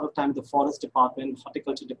spend a lot of time with the forest department,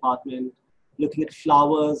 horticulture department, looking at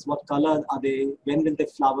flowers, what color are they, when will they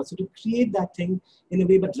flower? So to create that thing in a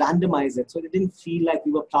way, but randomize it. So it didn't feel like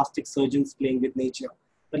we were plastic surgeons playing with nature,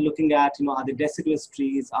 but looking at, are there deciduous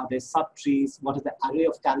trees? Are there sub-trees? What is the array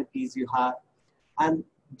of canopies you have? And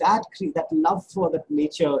that love for that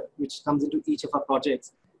nature, which comes into each of our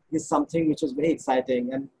projects, is something which was very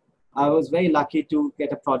exciting. And I was very lucky to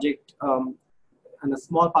get a project, and a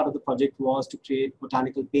small part of the project was to create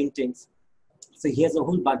botanical paintings. So here's a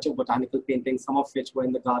whole bunch of botanical paintings, some of which were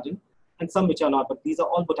in the garden. and some which are not, but these are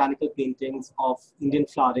all botanical paintings of Indian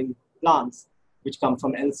flowering plants, which come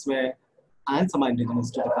from elsewhere, and some are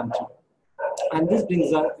indigenous to the country. And this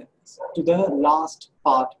brings us to the last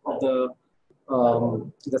part of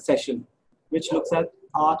the session, which looks at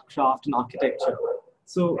art, craft, and architecture.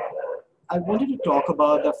 So I wanted to talk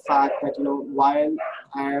about the fact that, while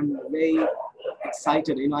I am very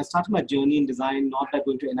excited, I started my journey in design not by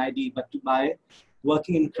going to NID, but by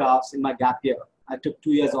working in crafts in my gap year. I took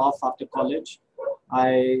 2 years off after college.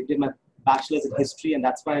 I did my bachelor's in history, and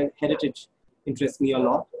that's why heritage interests me a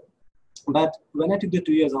lot. But when I took the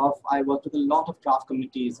 2 years off, I worked with a lot of craft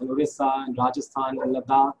communities in Orissa, in Rajasthan, in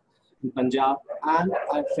Ladakh, in Punjab, and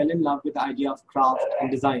I fell in love with the idea of craft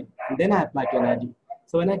and design. And then I applied to NID.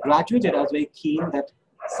 So when I graduated, I was very keen that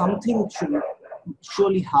something should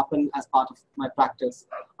surely happen as part of my practice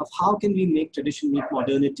of how can we make tradition meet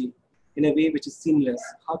modernity in a way which is seamless.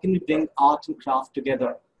 How can we bring art and craft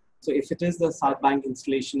together? So if it is the South Bank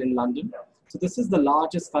installation in London, so this is the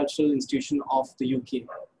largest cultural institution of the UK.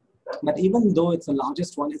 But even though it's the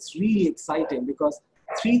largest one, it's really exciting because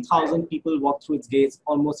 3,000 people walk through its gates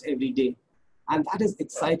almost every day. And that is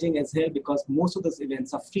exciting as hell because most of those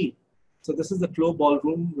events are free. So this is the Clo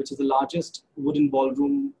Ballroom, which is the largest wooden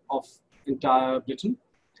ballroom of entire Britain.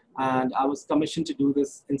 And I was commissioned to do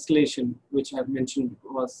this installation, which I've mentioned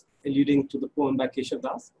was alluding to the poem by Keshav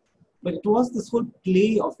Das. But it was this whole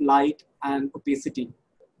play of light and opacity,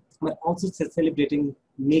 but also celebrating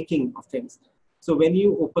making of things. So when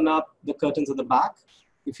you open up the curtains at the back,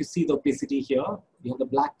 if you see the opacity here, you have the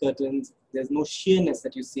black curtains, there's no sheerness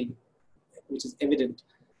that you see, which is evident.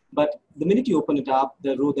 But the minute you open it up,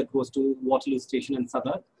 the road that goes to Waterloo Station and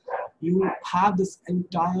Southwark, you have this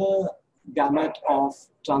entire gamut of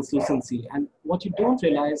translucency. And what you don't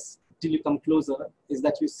realize till you come closer is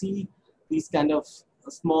that you see these kind of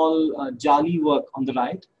small jali work on the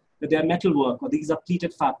right, that they are metal work, or these are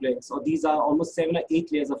pleated fabrics, or these are almost 7 or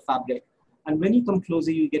 8 layers of fabric. And when you come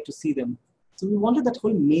closer, you get to see them. So we wanted that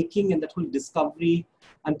whole making and that whole discovery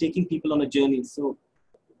and taking people on a journey. So,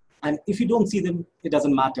 and if you don't see them, it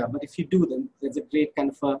doesn't matter. But if you do them, there's a great kind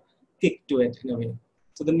of a kick to it in a way.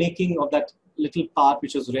 So the making of that little part,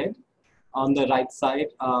 which was red on the right side,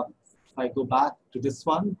 if I go back to this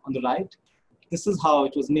one on the right, this is how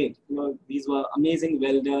it was made. These were amazing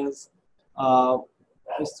welders,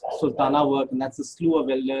 Sultana work, and that's a slew of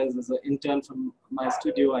welders. There's an intern from my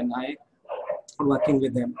studio and I working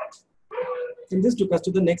with them. And this took us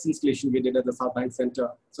to the next installation we did at the South Bank Center.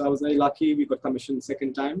 So I was very lucky, we got commissioned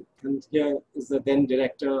second time. And here is the then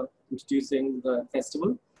director introducing the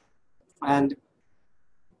festival. And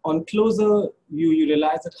on closer view, you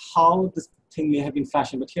realize that how this thing may have been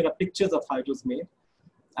fashioned, but here are pictures of how it was made.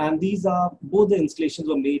 And these are, both the installations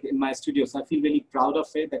were made in my studio. So I feel really proud of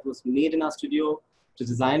it. That was made in our studio, it was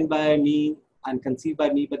designed by me and conceived by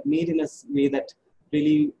me, but made in a way that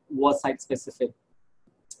really was site specific.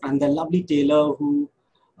 And the lovely tailor who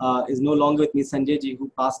is no longer with me, Sanjay ji, who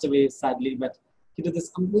passed away sadly, but he did this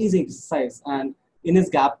amazing exercise. And in his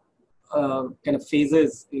gap kind of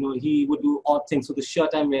phases, he would do odd things. So the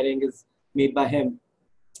shirt I'm wearing is made by him.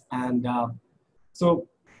 And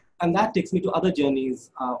and that takes me to other journeys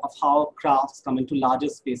of how crafts come into larger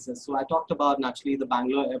spaces. So I talked about naturally the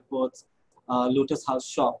Bangalore airport's Lotus House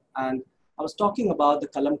shop. And I was talking about the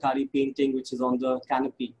Kalamkari painting, which is on the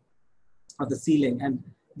canopy of the ceiling. And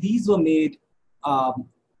these were made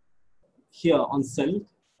here on silk,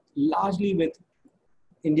 largely with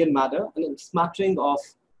Indian madder and a smattering of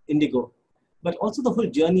indigo. But also the whole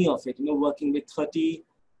journey of it, working with 30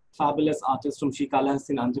 fabulous artists from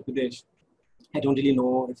Srikalahasti in Andhra Pradesh. I don't really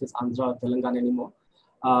know if it's Andhra or Telangana anymore.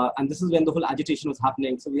 And this is when the whole agitation was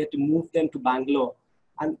happening. So we had to move them to Bangalore.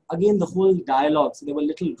 And again, the whole dialogue. So there were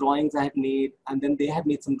little drawings I had made, and then they had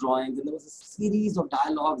made some drawings. And there was a series of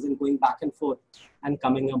dialogues and going back and forth and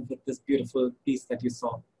coming up with this beautiful piece that you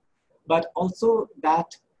saw. But also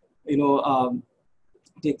that,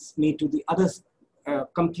 takes me to the other,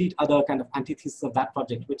 complete other kind of antithesis of that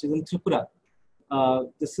project, which is in Tripura.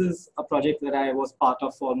 This is a project that I was part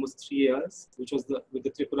of for almost 3 years, which was with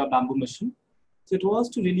the Tripura Bamboo Mission. So it was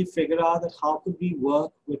to really figure out that how could we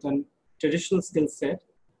work with a traditional skill set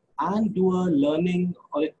and do a learning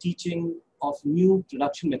or a teaching of new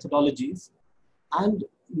production methodologies and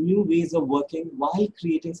new ways of working while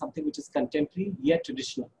creating something which is contemporary yet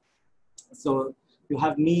traditional. So you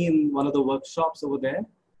have me in one of the workshops over there.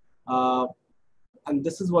 And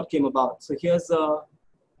this is what came about. So here's a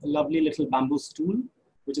lovely little bamboo stool,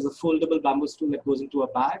 which is a foldable bamboo stool that goes into a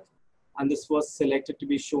bag. And this was selected to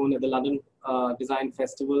be shown at the London Design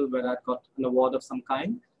Festival, where I got an award of some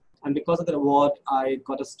kind. And because of the award, I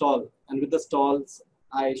got a stall. And with the stalls,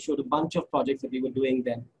 I showed a bunch of projects that we were doing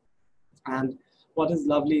then. And what is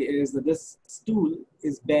lovely is that this stool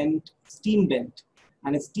is bent, steam bent,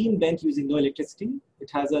 and it's steam bent using no electricity.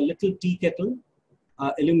 It has a little tea kettle,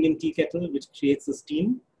 aluminum tea kettle, which creates the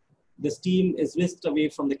steam. The steam is whisked away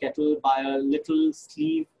from the kettle by a little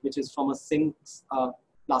sleeve, which is from a sink's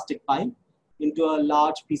plastic pipe, into a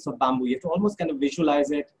large piece of bamboo. You have to almost kind of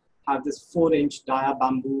visualize it, have this 4-inch dia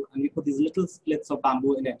bamboo, and we put these little splits of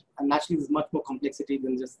bamboo in it. And naturally, there's much more complexity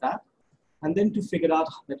than just that. And then to figure out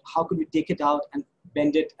that how could we take it out and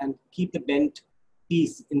bend it and keep the bent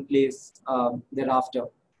piece in place thereafter.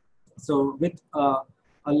 So with a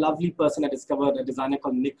lovely person I discovered, a designer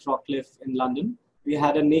called Nick Rockcliffe in London, we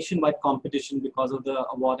had a nationwide competition because of the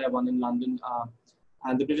award I won in London.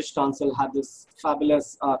 And the British Council had this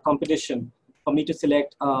fabulous competition for me to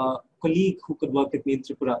select a colleague who could work with me in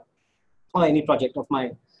Tripura or any project of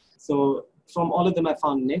mine. So from all of them, I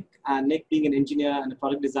found Nick, and Nick, being an engineer and a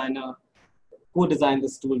product designer, co-designed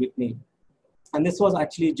this tool with me. And this was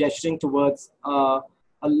actually gesturing towards a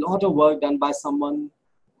lot of work done by someone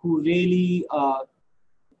who really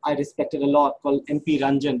I respected a lot, called MP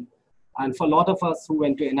Ranjan. And for a lot of us who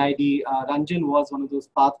went to NID, Ranjan was one of those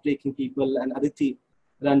path-breaking people, and Aditi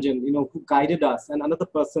Ranjan, who guided us. And another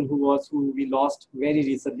person who we lost very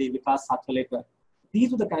recently, Vikas Satwalekar.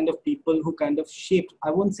 These were the kind of people who kind of shaped,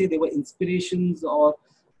 I won't say they were inspirations or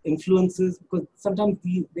influences, because sometimes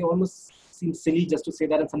they almost seem silly just to say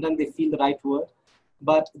that, and sometimes they feel the right word.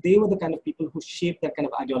 But they were the kind of people who shaped that kind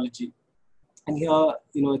of ideology. And here,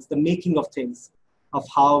 it's the making of things, of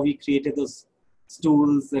how we created those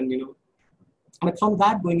stools, and but from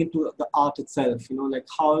that going into the art itself, like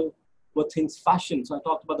how were things fashioned. So I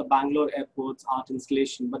talked about the Bangalore airport's art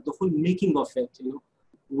installation, but the whole making of it,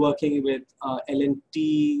 working with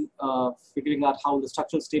L&T, figuring out how the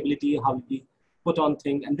structural stability, how we put on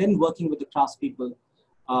things, and then working with the craftspeople.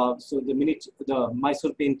 So the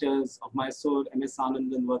Mysore painters of Mysore, MS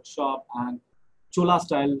Anandan workshop, and Chola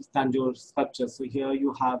style Tanjore sculptures. So here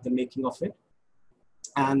you have the making of it,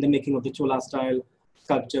 and the making of the Chola style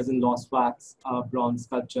sculptures in lost wax, bronze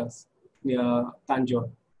sculptures near Tanjore.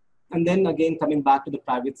 And then again, coming back to the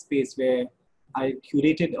private space where I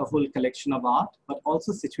curated a whole collection of art, but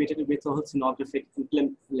also situated it with a whole scenographic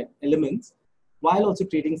elements, while also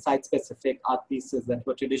creating site-specific art pieces that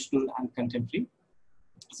were traditional and contemporary.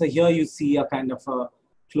 So here you see a kind of a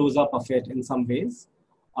close-up of it in some ways.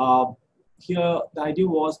 Here, the idea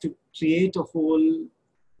was to create a whole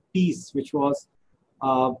piece which was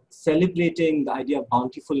celebrating the idea of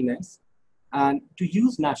bountifulness, and to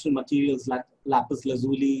use natural materials like lapis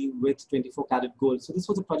lazuli with 24 karat gold. So this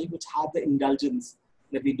was a project which had the indulgence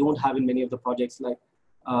that we don't have in many of the projects like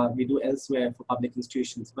we do elsewhere for public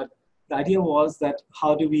institutions. But the idea was that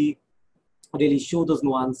how do we really show those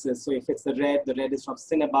nuances? So if it's the red is from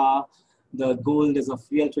cinnabar, the gold is of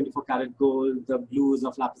real 24 karat gold, the blue is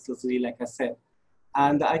of lapis lazuli, like I said.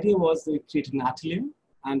 And the idea was that we created an atelier,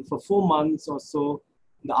 and for 4 months or so,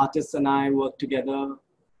 the artists and I worked together,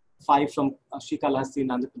 5 from Srikalahasti in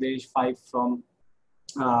Andhra Pradesh, 5 from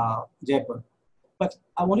Jaipur. But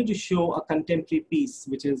I wanted to show a contemporary piece,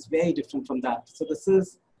 which is very different from that. So this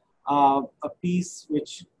is a piece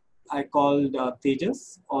which I called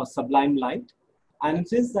Tejas, or Sublime Light. And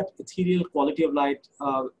it is that ethereal quality of light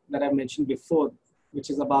that I mentioned before,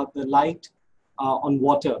 which is about the light on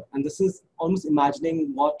water. And this is almost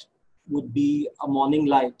imagining what would be a morning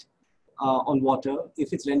light on water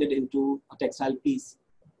if it's rendered into a textile piece.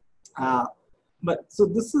 But so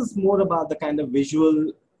this is more about the kind of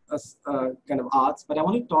visual kind of arts, but I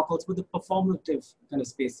want to talk also about the performative kind of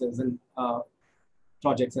spaces and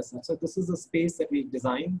projects as such. So this is a space that we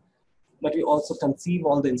design, but we also conceive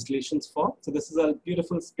all the installations for. So this is a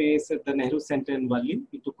beautiful space at the Nehru Center in Valli.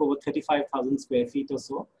 We took over 35,000 square feet or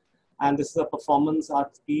so. And this is a performance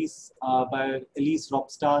art piece by Elise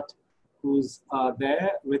Ropstadt, who's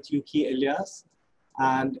there with Yuki Elias,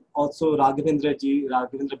 and also Raghavendra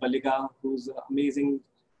Baliga, who's an amazing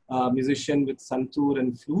musician with santoor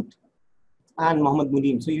and flute, and Mohammad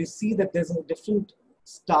Muneem. So you see that there's a different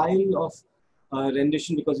style of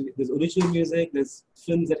rendition, because there's original music, there's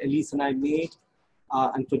films that Elise and I made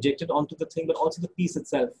and projected onto the thing, but also the piece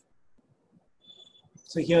itself.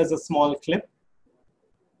 So here's a small clip.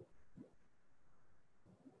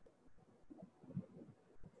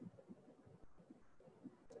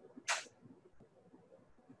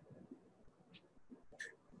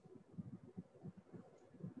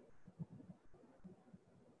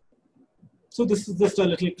 So this is just a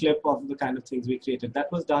little clip of the kind of things we created.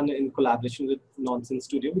 That was done in collaboration with Nonsense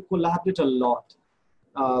Studio. We collaborate a lot.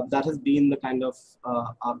 That has been the kind of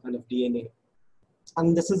our kind of DNA.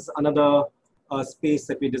 And this is another a space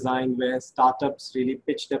that we designed where startups really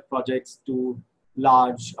pitch their projects to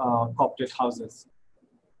large corporate houses.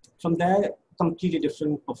 From there, completely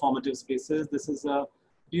different performative spaces. This is a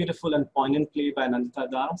beautiful and poignant play by Nandita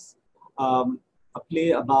Das, a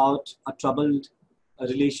play about a troubled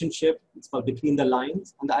relationship. It's called Between the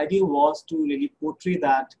Lines. And the idea was to really portray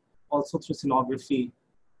that also through scenography,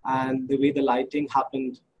 and the way the lighting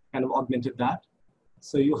happened kind of augmented that.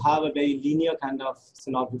 So you have a very linear kind of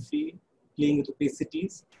scenography playing with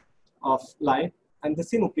opacities of light. And the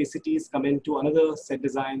same opacities come into another set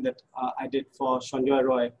design that I did for Sanjoy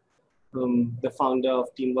Roy, the founder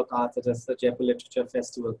of Teamwork Arts at the Jaipur Literature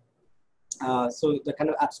Festival. So the kind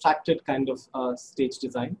of abstracted kind of stage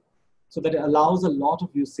design, so that it allows a lot of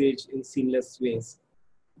usage in seamless ways.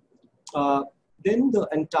 Then the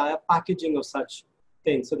entire packaging of such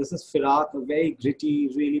things. So this is Firak, a very gritty,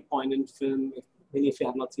 really poignant film. If many of you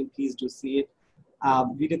have not seen, please do see it.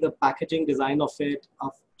 We did the packaging design of it,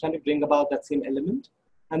 of trying to bring about that same element.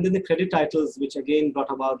 And then the credit titles, which again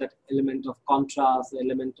brought about that element of contrast, the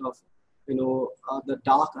element of, the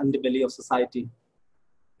dark underbelly of society.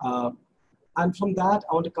 And from that,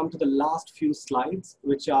 I want to come to the last few slides,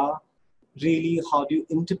 which are really how do you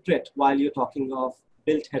interpret while you're talking of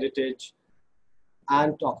built heritage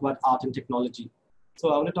and talk about art and technology. So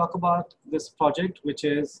I want to talk about this project, which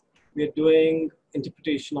is we're doing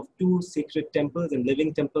interpretation of two sacred temples and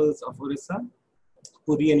living temples of Orissa,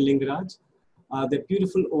 Puri and Lingaraj. They're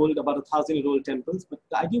beautiful old, about 1,000-year-old temples, but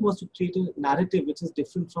the idea was to create a narrative which is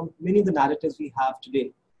different from many of the narratives we have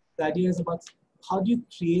today. The idea is about how do you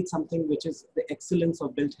create something which is the excellence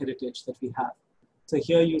of built heritage that we have. So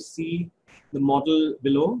here you see the model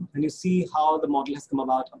below, and you see how the model has come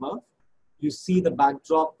about above. You see the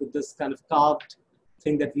backdrop with this kind of carved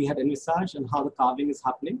thing that we had envisaged and how the carving is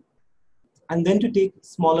happening. And then to take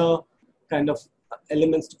smaller kind of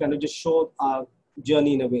elements to kind of just show our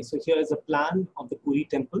journey in a way. So here is a plan of the Puri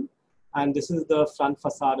temple, and this is the front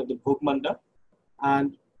facade of the Bhog Mandap.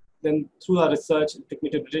 And then through our research, it took me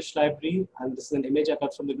to the British Library, and this is an image I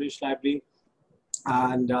got from the British Library,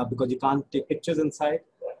 and because you can't take pictures inside.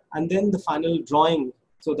 And then the final drawing.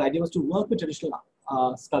 So the idea was to work with traditional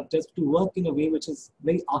sculptors, to work in a way which is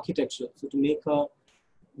very architectural. So to make a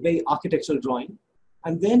very architectural drawing,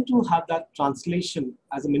 and then to have that translation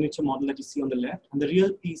as a miniature model that you see on the left, and the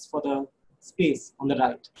real piece for the space on the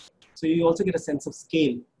right. So you also get a sense of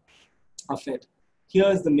scale of it. Here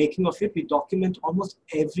is the making of it. We document almost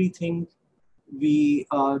everything we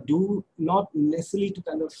do, not necessarily to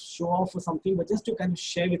kind of show off or something, but just to kind of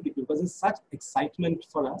share with people, because there's such excitement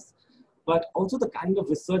for us, but also the kind of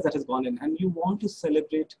research that has gone in, and you want to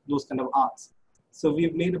celebrate those kind of arts. So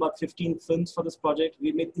we've made about 15 films for this project.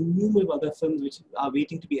 We've made innumerable other films which are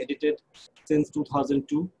waiting to be edited since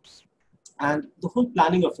 2002. And the whole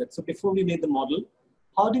planning of it. So before we made the model,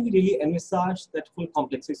 how do we really envisage that whole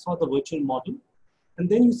complex? So you saw the virtual model, and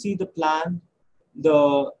then you see the plan,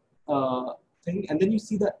 the thing, and then you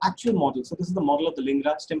see the actual model. So this is the model of the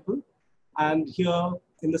Lingaraj temple. And here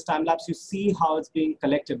in this time lapse, you see how it's being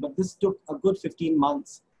collected. But this took a good 15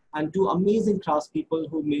 months, and two amazing craftspeople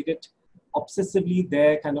who made it obsessively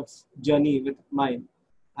their kind of journey with mine.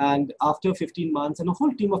 And after 15 months, and a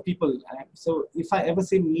whole team of people. So if I ever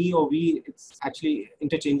say me or we, it's actually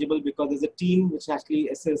interchangeable, because there's a team which actually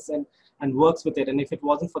assists and works with it. And if it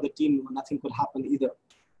wasn't for the team, nothing could happen either.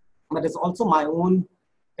 But it's also my own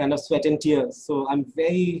kind of sweat and tears. So I'm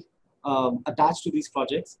very attached to these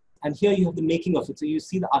projects. And here you have the making of it. So you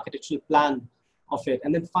see the architectural plan of it.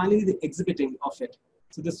 And then finally the exhibiting of it.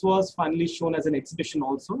 So this was finally shown as an exhibition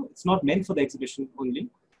also. It's not meant for the exhibition only,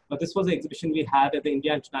 but this was an exhibition we had at the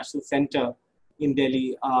India International Center in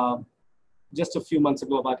Delhi just a few months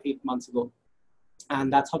ago, about 8 months ago.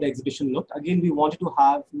 And that's how the exhibition looked. Again, we wanted to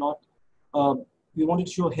have we wanted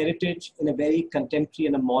to show heritage in a very contemporary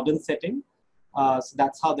and a modern setting. So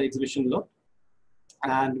that's how the exhibition looked.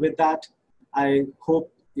 And with that, I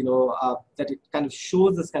hope that it kind of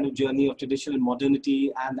shows this kind of journey of tradition and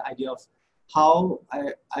modernity, and the idea of how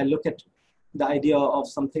I look at the idea of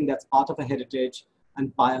something that's part of a heritage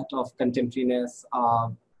and part of contemporariness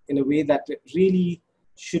in a way that it really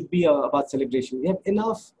should be about celebration. We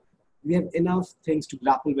have enough things to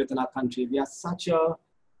grapple with in our country. We are such a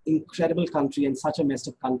incredible country and such a messed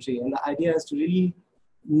up country. And the idea is to really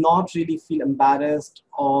not really feel embarrassed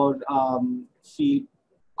or feel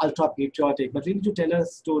ultra patriotic, but really to tell a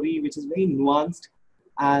story which is very nuanced.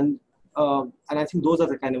 And I think those are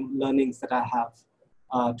the kind of learnings that I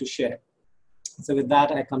have to share. So with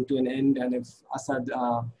that, I come to an end. And if Asad,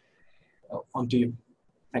 on to you.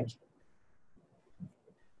 Thank you.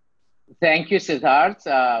 Thank you, Siddharth.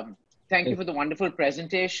 Thank you for the wonderful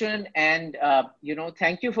presentation. And,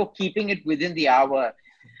 thank you for keeping it within the hour.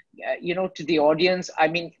 To the audience, I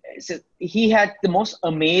mean, so he had the most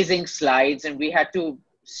amazing slides, and we had to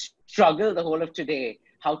struggle the whole of today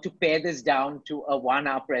how to pare this down to a 1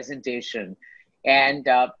 hour presentation. And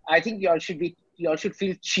I think y'all should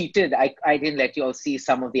feel cheated. I didn't let you all see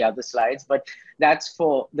some of the other slides, but that's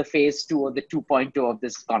for the phase 2 or the 2.0 of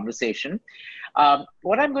this conversation.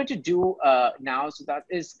 What I'm going to do now, Siddhartha,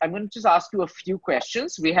 is I'm going to just ask you a few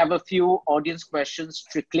questions. We have a few audience questions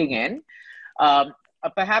trickling in.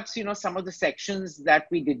 Perhaps, some of the sections that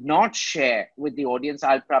we did not share with the audience,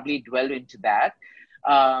 I'll probably dwell into that.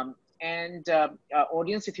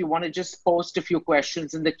 Audience, if you want to just post a few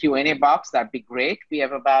questions in the Q&A box, that'd be great. We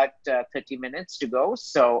have about 30 minutes to go,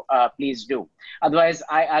 so please do. Otherwise,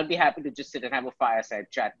 I'll be happy to just sit and have a fireside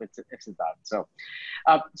chat with Siddhartha.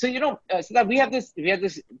 Siddhartha, we have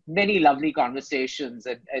this many lovely conversations,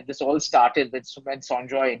 and this all started when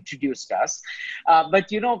Sanjoy introduced us.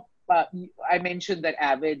 I mentioned that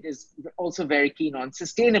Avid is also very keen on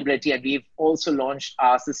sustainability, and we've also launched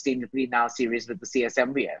our Sustainability Now series with the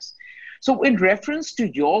CSMVS. So in reference to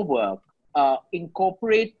your work, can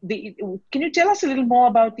you tell us a little more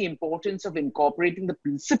about the importance of incorporating the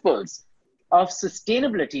principles of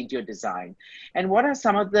sustainability into your design? And what are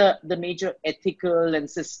some of the major ethical and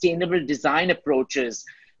sustainable design approaches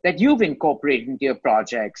that you've incorporated into your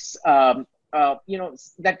projects?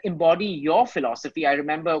 That embody your philosophy. I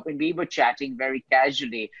remember when we were chatting very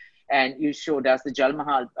casually, and you showed us the Jal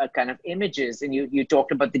Mahal kind of images, and you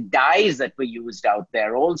talked about the dyes that were used out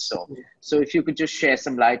there also. Yeah. So if you could just share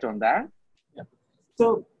some light on that. Yeah.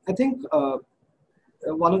 So I think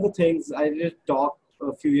one of the things I did talk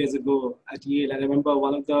a few years ago at Yale, I remember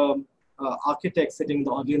one of the architects sitting in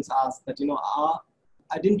the audience asked that,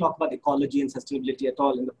 I didn't talk about ecology and sustainability at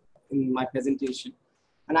all in my presentation.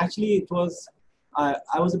 And actually, it was,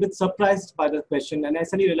 I was a bit surprised by the question, and I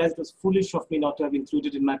suddenly realized it was foolish of me not to have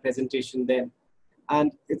included in my presentation then.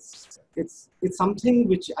 And it's something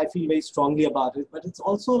which I feel very strongly about it, but it's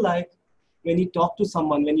also like when you talk to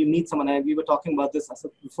someone, when you meet someone, and we were talking about this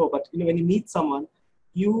before, but when you meet someone,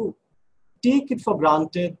 you take it for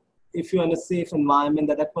granted if you're in a safe environment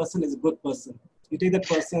that that person is a good person. You take that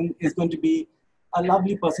person is going to be a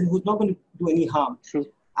lovely person who's not going to do any harm. True.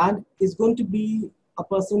 And is going to be a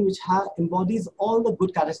person which embodies all the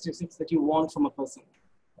good characteristics that you want from a person.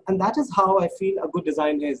 And that is how I feel a good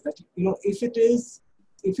design is. That, if it is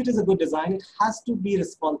a good design, it has to be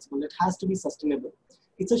responsible. It has to be sustainable.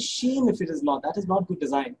 It's a shame if it is not. That is not good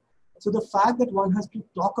design. So the fact that one has to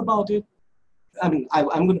talk about it, I mean, I'm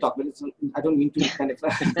going to talk about it. I don't mean to kind of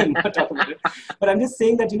not talk about it. But I'm just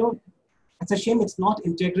saying that, it's a shame it's not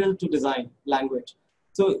integral to design language.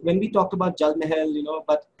 So when we talked about Jal Mahal,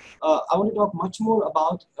 but I want to talk much more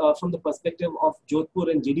about from the perspective of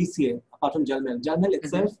Jodhpur and JDCA, apart from Jal Mahal. Jal Mahal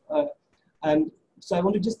itself, and so I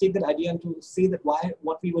want to just take that idea and to say that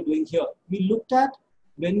what we were doing here. We looked at,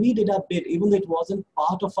 when we did our bid, even though it wasn't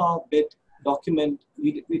part of our bid document,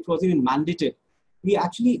 it wasn't even mandated. We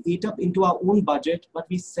actually ate up into our own budget, but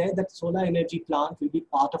we said that solar energy plant will be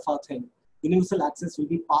part of our thing. Universal access will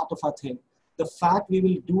be part of our thing. The fact we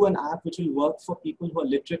will do an app which will work for people who are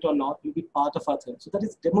literate or not will be part of our thing. So that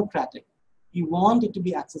is democratic. You want it to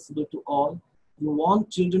be accessible to all. You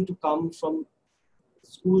want children to come from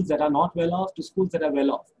schools that are not well off to schools that are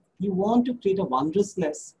well off. You want to create a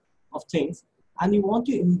wondrousness of things, and you want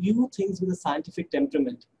to imbue things with a scientific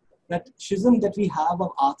temperament. That schism that we have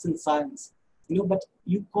of arts and science, but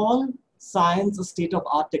you call science a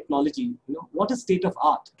state-of-art technology. What is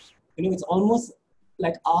state-of-art? It's almost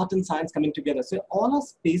like art and science coming together. So all our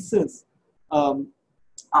spaces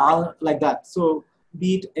are like that. So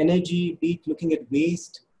be it energy, be it looking at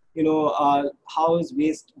waste, how is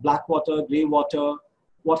waste, black water, gray water,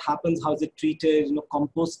 what happens, how is it treated,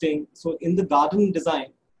 composting. So in the garden design,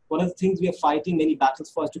 one of the things we are fighting many battles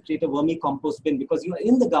for is to create a vermicompost bin, because you are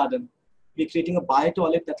in the garden. We're creating a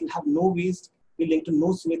bio-toilet that will have no waste, will link to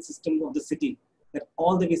no sewage system of the city, that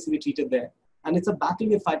all the waste will be treated there. And it's a battle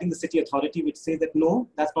we're fighting the city authority, which says that, no,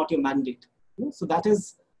 that's not your mandate. So that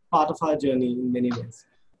is part of our journey in many ways.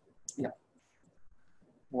 Yeah.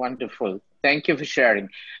 Wonderful. Thank you for sharing.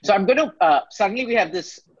 So I'm going to, suddenly we have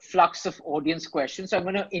this flux of audience questions. So I'm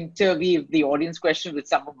going to interweave the audience question with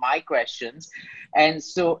some of my questions. And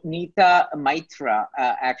so Neeta Maitra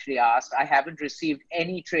actually asked, I haven't received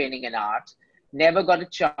any training in art, never got a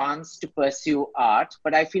chance to pursue art,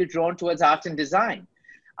 but I feel drawn towards art and design.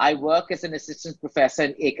 I work as an assistant professor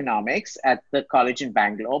in economics at the college in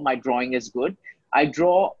Bangalore. My drawing is good. I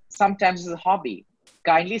draw sometimes as a hobby.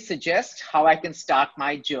 kindly suggest how I can start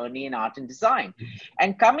my journey in art and design.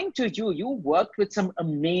 And coming to you, you worked with some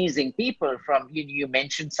amazing people from, you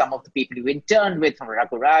mentioned some of the people you interned with, from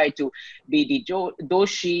Raghurai to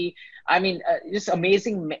Doshi. I mean, just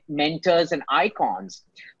amazing mentors and icons.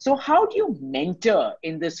 So how do you mentor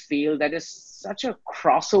in this field that is such a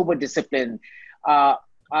crossover discipline?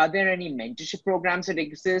 Are there any mentorship programs that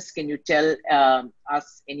exist? Can you tell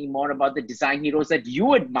us any more about the design heroes that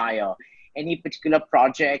you admire? Any particular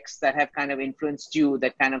projects that have kind of influenced you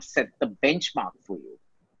that kind of set the benchmark for you?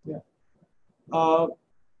 Yeah.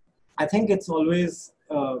 I think it's always,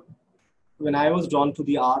 when I was drawn to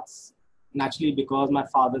the arts, naturally because my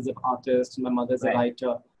father's an artist and my mother's a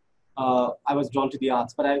writer, I was drawn to the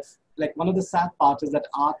arts. But one of the sad parts is that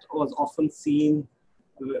art was often seen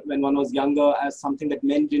when one was younger as something that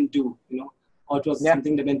men didn't do, or it was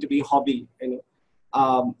something that meant to be a hobby,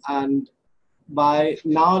 and by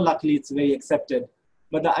now, luckily, it's very accepted.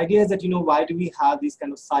 But the idea is that, why do we have these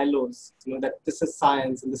kind of silos, that this is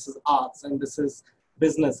science and this is arts and this is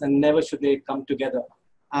business, and never should they come together.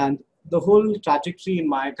 And the whole trajectory in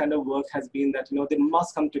my kind of work has been that, they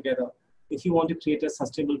must come together if you want to create a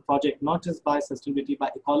sustainable project, not just by sustainability, by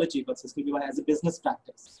ecology, but sustainability as a business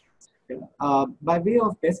practice. By way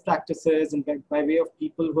of best practices and by way of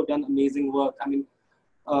people who have done amazing work. I mean,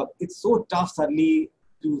 it's so tough suddenly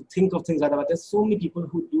to think of things like that, but there's so many people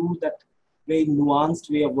who do that very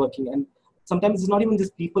nuanced way of working. And sometimes it's not even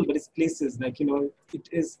just people, but it's places. Like, it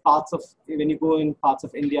is parts of, when you go in parts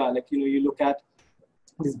of India, like, you look at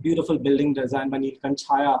this beautiful building designed by Neelkanth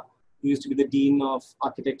Chhaya, who used to be the Dean of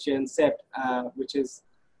Architecture and CEPT, which is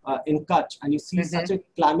in Kutch. And you see such a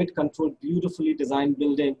climate-controlled, beautifully designed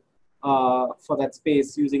building for that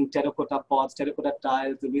space using terracotta pots, terracotta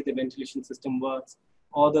tiles, the way the ventilation system works,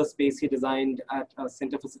 or the space he designed at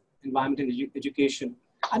Center for Environment and Education.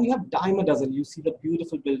 And you have dime a dozen. You see the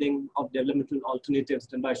beautiful building of developmental alternatives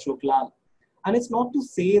done by Ashok Lal. And it's not to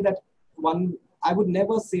say that I would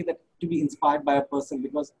never say that to be inspired by a person,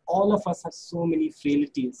 because all of us have so many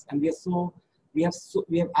frailties, and we have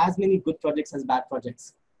as many good projects as bad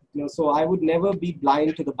projects. So I would never be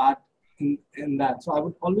blind to the bad in that. So I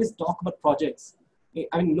would always talk about projects.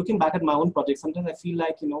 I mean, looking back at my own projects, sometimes I feel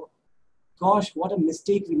like, gosh, what a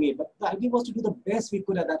mistake we made. But the idea was to do the best we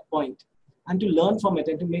could at that point and to learn from it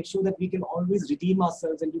and to make sure that we can always redeem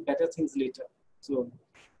ourselves and do better things later. So,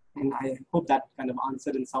 and I hope that kind of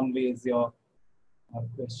answered in some ways your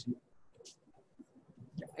question.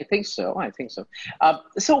 I think so.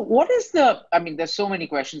 So what is there's so many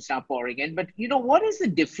questions now pouring in, but what is the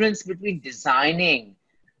difference between designing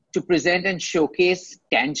to present and showcase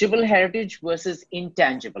tangible heritage versus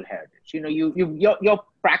intangible heritage? Your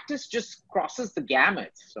practice just crosses the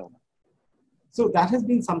gamut. So that has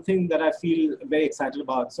been something that I feel very excited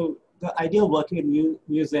about. So the idea of working in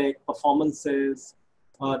music, performances,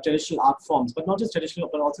 traditional art forms, but not just traditional,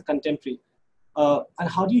 but also contemporary. And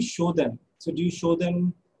how do you show them? So do you show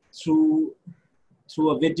them through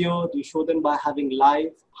a video? Do you show them by having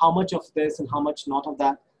live? How much of this and how much not of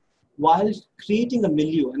that? While creating a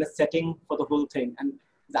milieu and a setting for the whole thing. And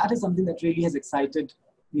that is something that really has excited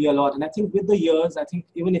me a lot. And I think with the years,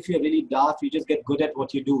 even if you're really daft, you just get good at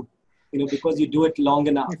what you do, because you do it long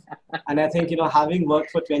enough. And I think, having worked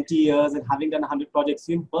for 20 years and having done 100 projects,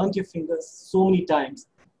 you've burnt your fingers so many times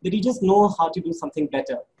that you just know how to do something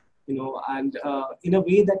better, and in a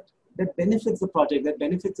way that benefits the project, that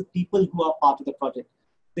benefits the people who are part of the project.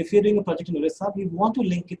 If you're doing a project in Orissa, we want to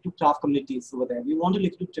link it to craft communities over there. We want to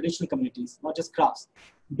link it to traditional communities, not just crafts.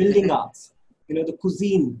 Building arts, the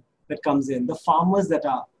cuisine that comes in, the farmers that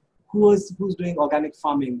are, who's doing organic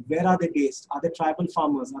farming, where are they based? Are they tribal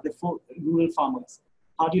farmers? Are they rural farmers?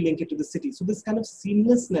 How do you link it to the city? So this kind of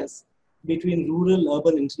seamlessness between rural,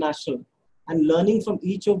 urban, international, and learning from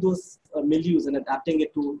each of those milieus and adapting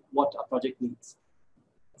it to what a project needs.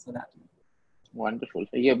 So that. Wonderful.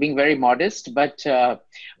 You're being very modest, but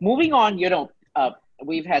moving on,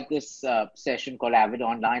 we've had this session called Avid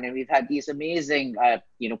Online, and we've had these amazing,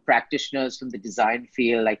 practitioners from the design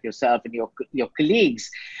field like yourself and your colleagues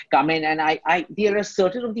come in. And there are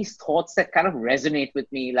certain of these thoughts that kind of resonate with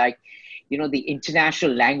me, like, the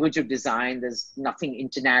international language of design. There's nothing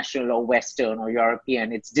international or Western or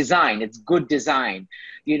European. It's design. It's good design.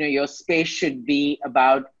 Your space should be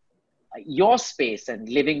about your space and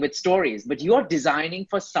living with stories, but you're designing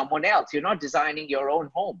for someone else. You're not designing your own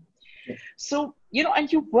home. So,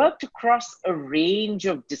 and you worked across a range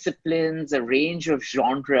of disciplines, a range of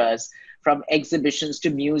genres, from exhibitions to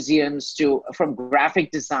museums from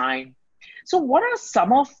graphic design. So what are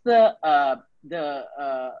some of can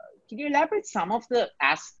you elaborate some of the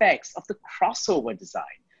aspects of the crossover design?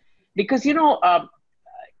 Because,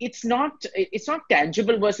 it's not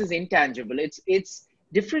tangible versus intangible. It's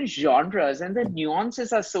different genres, and the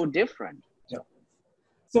nuances are so different. Yeah.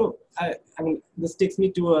 So, I mean, this takes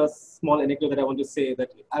me to a small anecdote that I want to say, that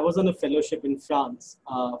I was on a fellowship in France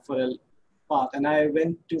for a part, and I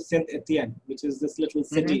went to Saint-Étienne, which is this little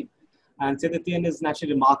city. And Saint-Étienne is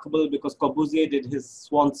naturally remarkable because Corbusier did his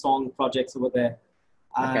swan song projects over there.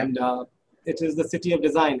 And it is the city of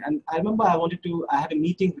design. And I remember I had a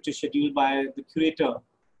meeting which was scheduled by the curator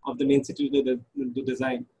of the main city to do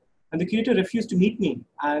design. And the curator refused to meet me.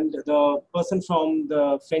 And the person from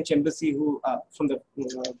the French embassy, from the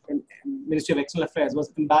Ministry of External Affairs,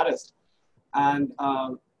 was embarrassed. And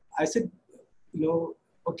I said,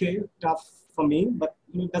 okay, tough for me, but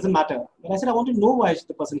it doesn't matter. But I said, I want to know why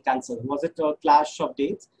the person canceled. Was it a clash of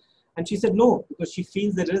dates? And she said, no, because she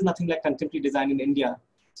feels that there is nothing like contemporary design in India.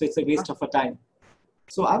 So it's a waste of her time.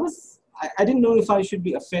 So I didn't know if I should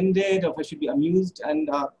be offended or if I should be amused. And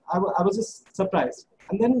I was just surprised.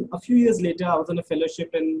 And then a few years later, I was on a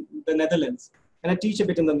fellowship in the Netherlands. And I teach a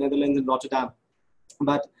bit in the Netherlands in Rotterdam.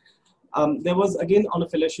 But there was, again, on a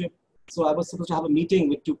fellowship, so I was supposed to have a meeting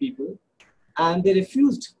with two people. And they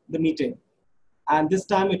refused the meeting. And this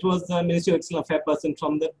time it was the Ministry of External Affairs person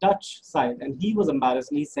from the Dutch side. And he was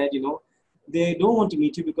embarrassed. And he said, they don't want to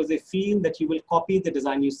meet you because they feel that you will copy the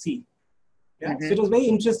design you see. Yeah? So it was very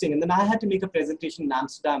interesting. And then I had to make a presentation in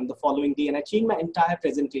Amsterdam the following day. And I changed my entire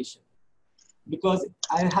presentation because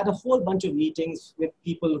I had a whole bunch of meetings with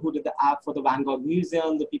people who did the app for the Van Gogh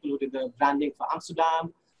Museum, the people who did the branding for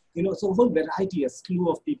Amsterdam, so a whole variety, a slew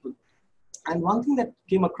of people. And one thing that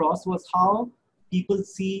came across was how people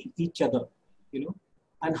see each other,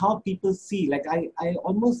 and how people see, like I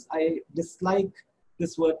dislike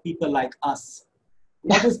this word, people like us.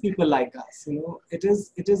 What is people like us?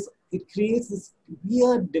 It creates this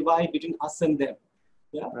weird divide between us and them.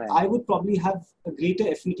 Yeah, right. I would probably have a greater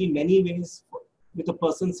affinity in many ways with a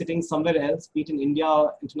person sitting somewhere else, be it in India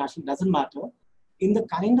or international, doesn't matter, in the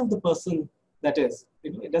kind of the person that is.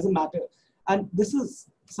 It doesn't matter. And this is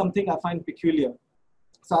something I find peculiar.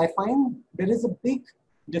 So I find there is a big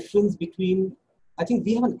difference between, I think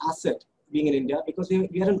we have an asset being in India because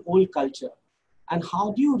we are an old culture. And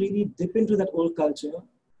how do you really dip into that old culture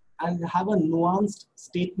and have a nuanced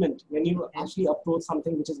statement when you actually approach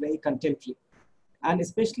something which is very contemporary? And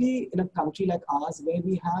especially in a country like ours, where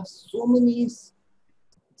we have so many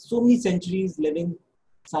centuries living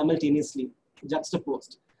simultaneously,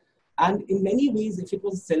 juxtaposed. And in many ways, if it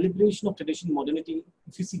was a celebration of tradition modernity,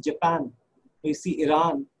 if you see Japan, or you see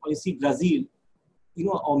Iran, or you see Brazil,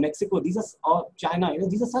 or Mexico, or China,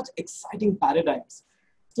 these are such exciting paradigms.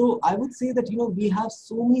 So I would say that, we have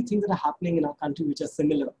so many things that are happening in our country which are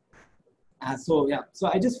similar. So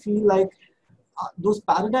I just feel like those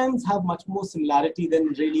paradigms have much more similarity than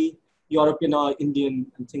really European or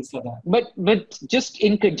Indian and things like that. But just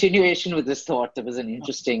in continuation with this thought, there was an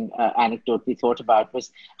interesting anecdote we thought about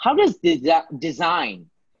was, how does design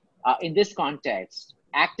in this context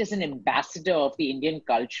act as an ambassador of the Indian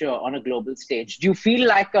culture on a global stage? Do you feel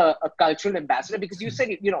like a cultural ambassador? Because you said,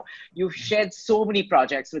 you've shared so many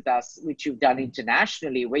projects with us, which you've done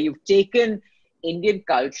internationally, where you've taken Indian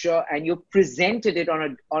culture and you presented it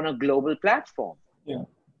on a global platform. Yeah,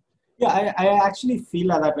 I actually feel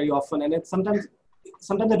like that very often, and sometimes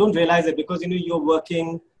I don't realize it because you're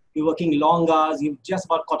working long hours. You've just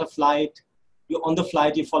about caught a flight. You're on the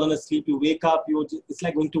flight. You've fallen asleep. You wake up. It's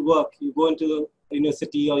like going to work. You go into a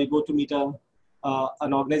university or you go to meet an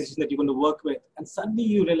organization that you're going to work with, and suddenly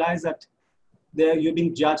you realize that you're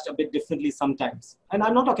being judged a bit differently sometimes. And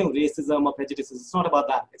I'm not talking racism or prejudices. It's not about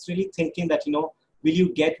that. It's really thinking that will you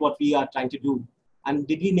get what we are trying to do, and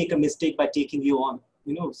did we make a mistake by taking you on?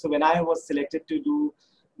 So when I was selected to do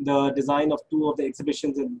the design of 2 of the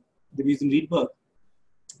exhibitions in the Museum Riedberg,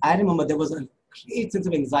 I remember there was a great sense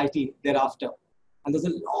of anxiety thereafter. And there's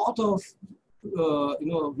a lot of,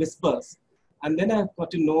 whispers. And then I got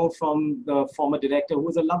to know from the former director, who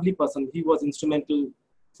was a lovely person. He was instrumental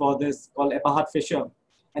for this, called Eberhard Fischer.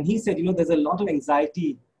 And he said, there's a lot of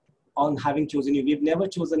anxiety on having chosen you. We've never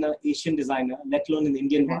chosen an Asian designer, let alone an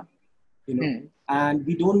Indian one, and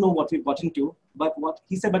we don't know what we've gotten to. But what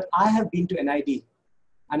he said, but I have been to NID,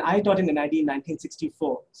 and I taught in NID in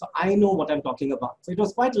 1964. So I know what I'm talking about. So it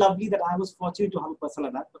was quite lovely that I was fortunate to have a person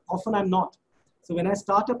like that, but often I'm not. So when I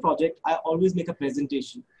start a project, I always make a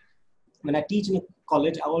presentation. When I teach in a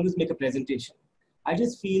college, I always make a presentation. I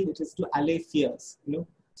just feel it is to allay fears,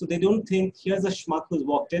 So they don't think, here's a schmuck who's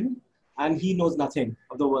walked in and he knows nothing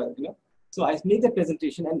of the world, So I made that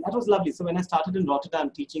presentation, and that was lovely. So when I started in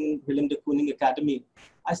Rotterdam teaching Willem de Kooning Academy,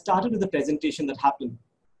 I started with a presentation that happened.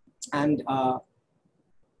 And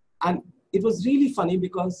it was really funny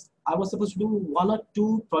because I was supposed to do 1 or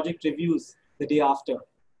 2 project reviews the day after,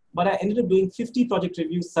 but I ended up doing 50 project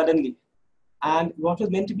reviews suddenly. And what was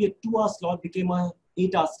meant to be a 2-hour slot became a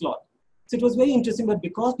 8-hour slot. So it was very interesting, but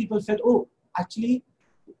because people felt, oh, actually,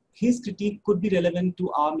 his critique could be relevant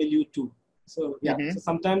to our milieu too. So yeah, so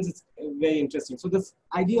sometimes it's very interesting. So this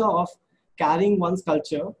idea of carrying one's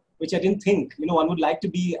culture, which I didn't think, one would like to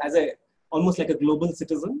be as almost like a global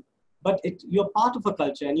citizen, but you're part of a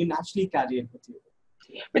culture and you naturally carry it with you.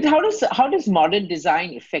 But how does modern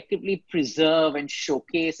design effectively preserve and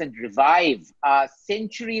showcase and revive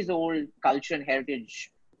centuries-old culture and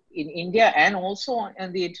heritage in India and also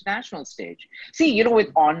on the international stage? See, with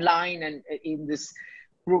online and in this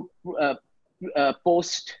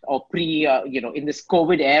post or pre, in this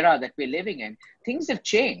COVID era that we're living in, things have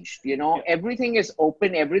changed. Everything is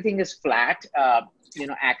open, everything is flat.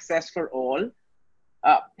 Access for all.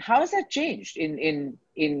 How has that changed in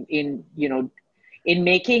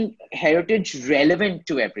making heritage relevant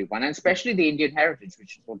to everyone, and especially the Indian heritage,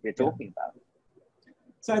 which is what we're talking about?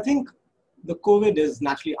 So I think the COVID is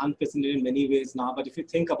naturally unprecedented in many ways now, but if you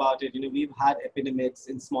think about it, we've had epidemics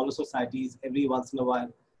in smaller societies every once in a while,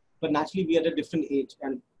 but naturally we are at a different age.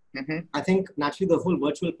 And I think naturally the whole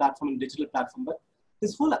virtual platform and digital platform, but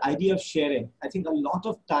this whole idea of sharing, I think a lot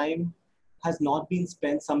of time has not been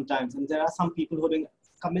spent sometimes. And there are some people who are doing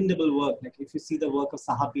commendable work. Like if you see the work of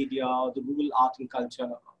Sahapedia or the Google Art and Culture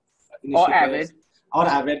initiatives. Or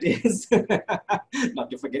Avid, yes, not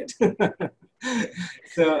to forget.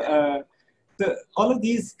 So all of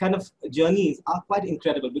these kind of journeys are quite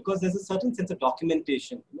incredible because there's a certain sense of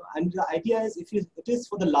documentation. And the idea is if it is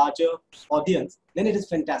for the larger audience, then it is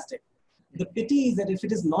fantastic. The pity is that if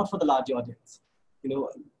it is not for the larger audience,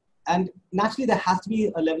 and naturally there has to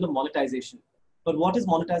be a level of monetization, but what is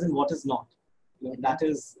monetized and what is not, that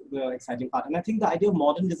is the exciting part. And I think the idea of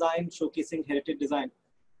modern design showcasing heritage design,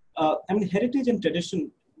 heritage and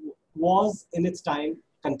tradition was in its time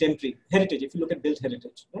contemporary. Heritage, if you look at built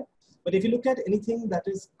heritage, right? But if you look at anything that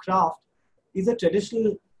is craft, is a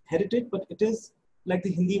traditional heritage, but it is like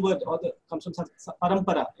the Hindi word comes from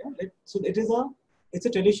parampara. Yeah? Right? So it's a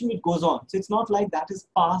tradition which goes on. So it's not like that is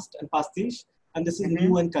past and pastiche, and this is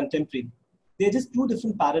new and contemporary. They're just 2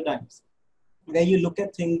 different paradigms where you look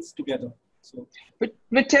at things together. So,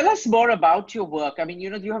 but tell us more about your work. I mean,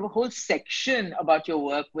 you have a whole section about your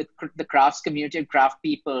work with the crafts community and craft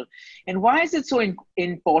people. And why is it so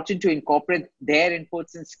important to incorporate their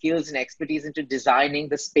inputs and skills and expertise into designing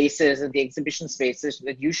the spaces and the exhibition spaces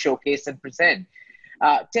that you showcase and present?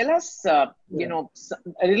 Tell us, a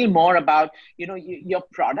little more about, your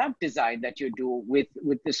product design that you do with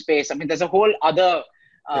the space. I mean, there's a whole other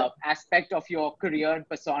aspect of your career and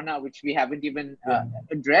persona, which we haven't even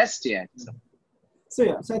addressed yet.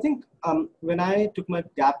 So I think when I took my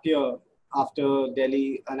gap year after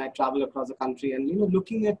Delhi and I traveled across the country and,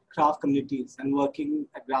 looking at craft communities and working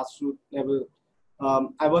at grassroots level,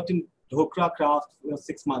 I worked in Dhokra craft for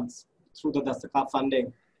 6 months through the Dastakar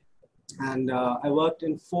funding. And I worked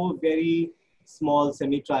in 4 very small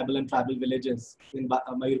semi-tribal and tribal villages in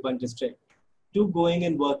Mayurbhanj district. 2 going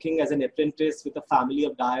and working as an apprentice with a family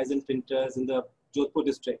of dyers and printers in the Jodhpur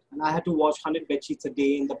district. And I had to wash 100 bed sheets a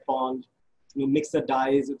day in the pond, mix the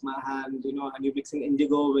dyes with my hand, and you're mixing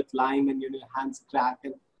indigo with lime and your hands crack.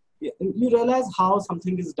 And you realize how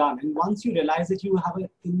something is done. And once you realize it, you have an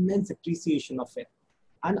immense appreciation of it.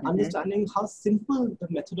 And understanding how simple the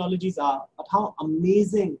methodologies are, but how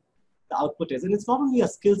amazing the output is. And it's not only a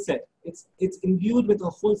skill set, it's imbued with a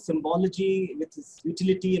whole symbology, with its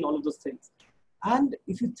utility and all of those things. And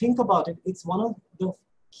if you think about it, it's one of the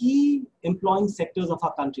key employing sectors of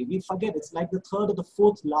our country. We forget it's like the 3rd or the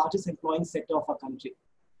 4th largest employing sector of our country.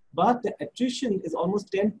 But the attrition is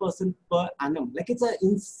almost 10% per annum. Like it's an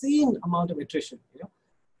insane amount of attrition,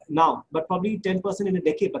 now, but probably 10% in a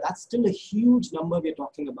decade, but that's still a huge number we're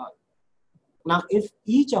talking about. Now, if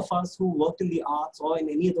each of us who worked in the arts or in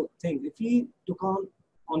any of the things, if we took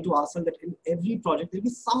onto ourselves that in every project, there'll be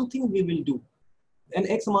something we will do. An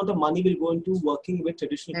X amount of money will go into working with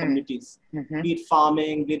traditional communities, be it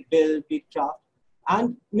farming, be it build, be it craft,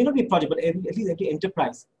 and may not be a project, but at least every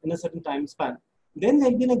enterprise in a certain time span. Then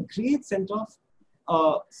there'll be a great sense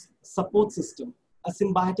of support system, a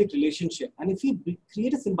symbiotic relationship. And if we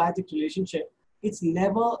create a symbiotic relationship, it's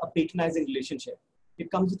never a patronizing relationship. It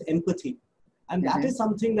comes with empathy. And that is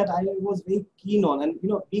something that I was very keen on. And,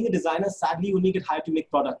 being a designer, sadly, you only get hired to make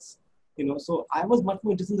products. So I was much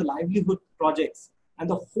more interested in the livelihood projects and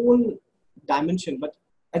the whole dimension. But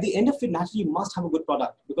at the end of it, naturally, you must have a good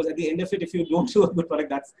product. Because at the end of it, if you don't show a good product,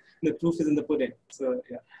 that's the proof is in the pudding. So,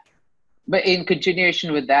 yeah. But in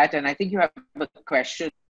continuation with that, and I think you have a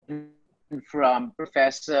question from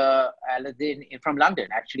Professor Aladdin from London,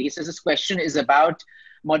 actually. He says this question is about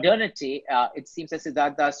modernity. It seems that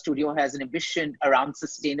Siddhartha Studio has an ambition around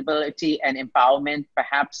sustainability and empowerment,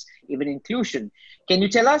 perhaps even inclusion. Can you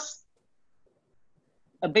tell us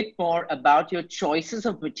a bit more about your choices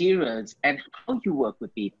of materials and how you work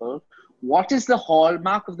with people? What is the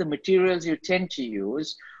hallmark of the materials you tend to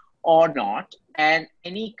use or not? And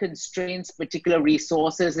any constraints, particular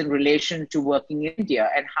resources in relation to working in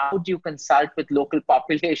India? And how do you consult with local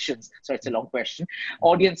populations? So it's a long question.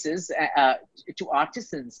 Audiences to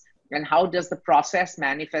artisans. And how does the process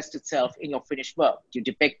manifest itself in your finished work? Do you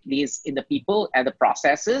depict these in the people and the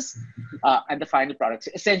processes and the final products?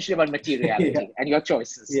 Essentially about materiality and your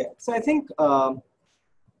choices. Yeah. So I think,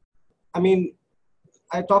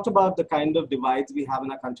 I talked about the kind of divides we have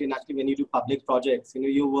in our country. And actually, when you do public projects,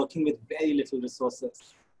 you're working with very little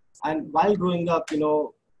resources. And while growing up,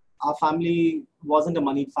 our family wasn't a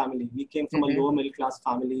moneyed family. We came from a lower middle class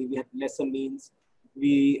family. We had lesser means.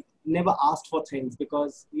 We never asked for things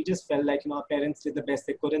because we just felt like, our parents did the best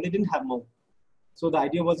they could and they didn't have more. So the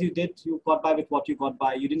idea was you got by with what you got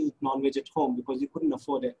by. You didn't eat non-veg at home because you couldn't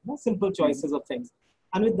afford it. Simple choices of things.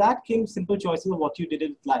 And with that came simple choices of what you did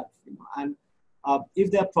in life. And if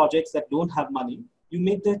there are projects that don't have money, you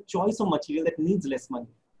make the choice of material that needs less money.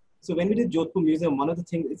 So when we did Jodhpur Museum, one of the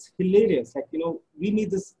things, it's hilarious. Like, we made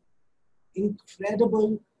this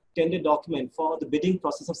incredible tender document for the bidding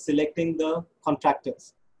process of selecting the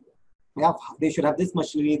contractors. They should have this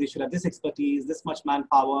machinery, they should have this expertise, this much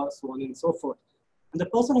manpower, so on and so forth. And the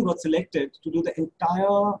person who got selected to do the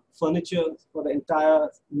entire furniture for the entire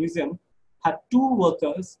museum had 2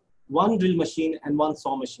 workers, 1 drill machine and 1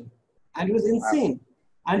 saw machine. And it was insane.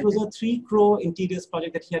 And it was a 3 crore interiors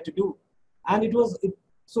project that he had to do. And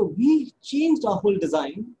so we changed our whole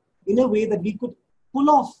design in a way that we could pull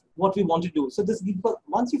off what we want to do. So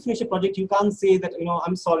once you finish a project, you can't say that,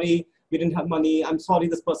 I'm sorry, we didn't have money. I'm sorry,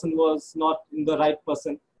 this person was not the right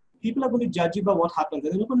person. People are going to judge you by what happens.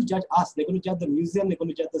 And they're not going to judge us. They're going to judge the museum. They're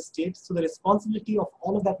going to judge the state. So the responsibility of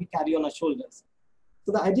all of that we carry on our shoulders.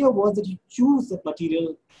 So the idea was that you choose that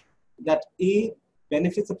material that A,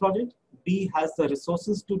 benefits the project, B, has the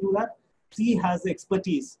resources to do that, C, has the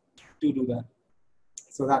expertise to do that.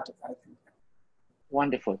 So that, I think.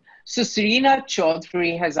 Wonderful. So Serena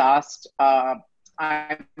Chaudhary has asked,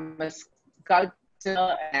 I'm a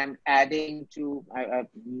sculptor and adding to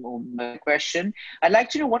my question, I'd like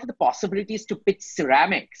to know what are the possibilities to pitch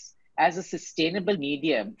ceramics as a sustainable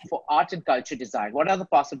medium for art and culture design? What are the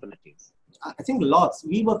possibilities? I think lots.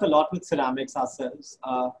 We work a lot with ceramics ourselves.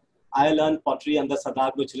 I learned pottery under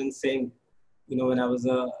Sardar Gurcharan Singh, when I was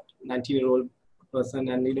a 90-year-old person,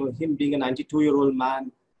 and him being a 92-year-old man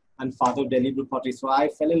and father of Delhi Blue pottery. So I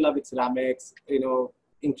fell in love with ceramics,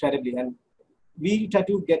 incredibly. And we try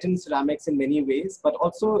to get in ceramics in many ways, but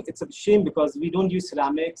also it's a shame because we don't use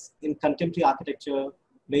ceramics in contemporary architecture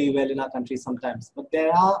very well in our country sometimes. But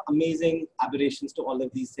there are amazing aberrations to all of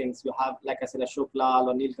these things. You have, like I said, Ashok Lal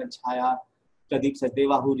or Neelkanth Chhaya, Pradeep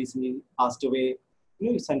Sachdeva, who recently passed away,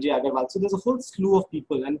 Sanjay Agarwal. So there's a whole slew of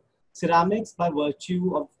people, and ceramics, by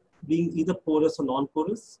virtue of being either porous or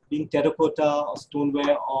non-porous, being terracotta or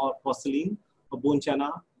stoneware or porcelain or bone china,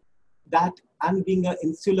 that and being an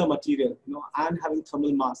insular material, and having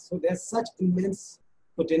thermal mass. So there's such immense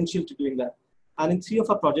potential to doing that. And in 3 of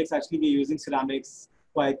our projects, actually, we're using ceramics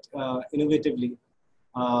quite innovatively.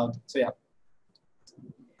 So yeah.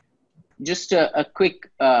 Just a quick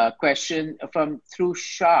question from through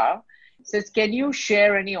Shah. Says, can you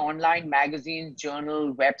share any online magazines,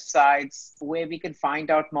 journal, websites where we can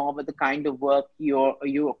find out more about the kind of work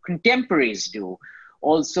your contemporaries do?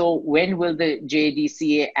 Also, when will the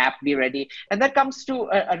JDCA app be ready? And that comes to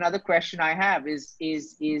another question I have is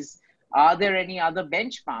are there any other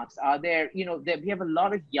benchmarks? Are there, we have a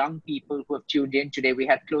lot of young people who have tuned in today. We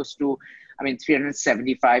had close to,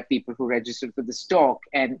 375 people who registered for this talk.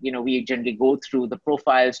 And, we generally go through the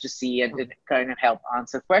profiles to see and kind of help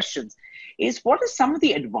answer questions. What is some of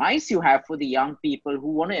the advice you have for the young people who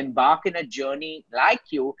want to embark in a journey like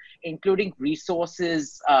you, including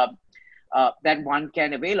resources that one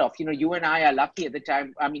can avail of? You and I are lucky at the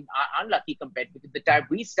time. Unlucky compared to the time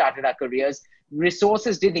we started our careers.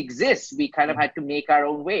 Resources didn't exist. We kind of had to make our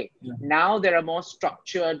own way. Yeah. Now there are more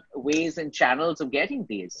structured ways and channels of getting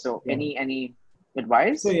these. So any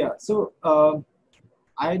advice? So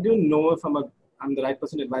I don't know if I'm the right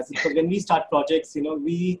person to advise, because when we start projects,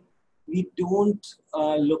 we don't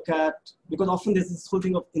look at, because often there's this whole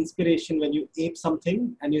thing of inspiration when you ape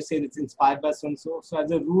something and you say it's inspired by so-and-so. So as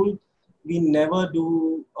a rule, we never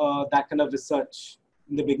do that kind of research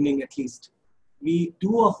in the beginning, at least. We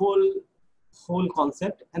do a whole whole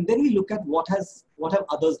concept, and then we look at what have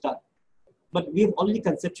others done. But we have already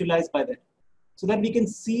conceptualized by that, so that we can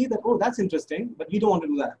see that, oh, that's interesting, but we don't want to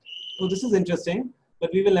do that. Oh, this is interesting,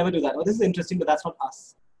 but we will never do that. Or this is interesting, but that's not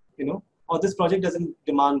us, or this project doesn't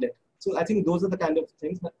demand it. So I think those are the kind of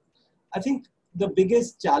things. But I think the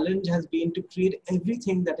biggest challenge has been to create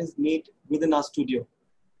everything that is made within our studio,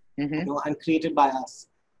 and created by us.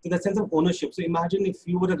 So the sense of ownership. So imagine if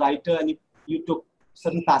you were a writer and you took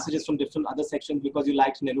certain passages from different other sections because you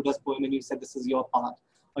liked Neruda's poem and you said this is your part,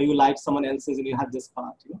 or you liked someone else's and you had this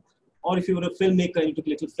part, or if you were a filmmaker and you took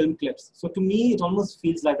little film clips. So to me, it almost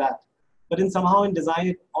feels like that. But somehow in design,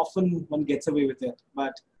 it often one gets away with it.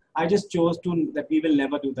 But I just chose that we will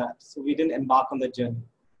never do that. So we didn't embark on the journey.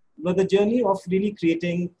 But the journey of really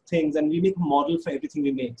creating things, and we make a model for everything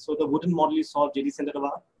we make. So the wooden model you saw, JD Center of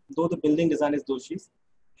Art, though the building design is Doshi's,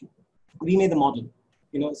 we made the model.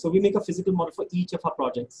 So we make a physical model for each of our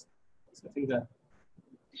projects. So I think that.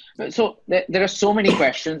 So there are so many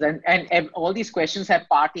questions, and all these questions have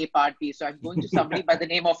part A, part B. So I'm going to somebody by the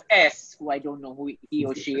name of S, who I don't know who he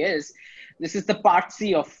or she is. This is the part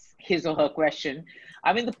C of his or her question.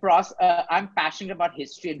 I'm in the process. I'm passionate about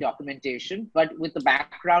history and documentation, but with the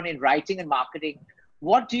background in writing and marketing,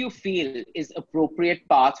 what do you feel is appropriate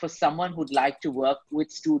path for someone who'd like to work with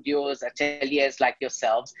studios, ateliers like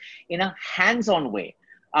yourselves in a hands-on way?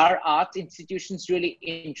 Are art institutions really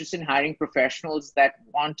interested in hiring professionals that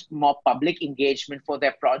want more public engagement for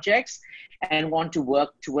their projects and want to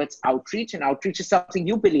work towards outreach? And outreach is something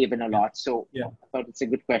you believe in a lot. So yeah, I thought it's a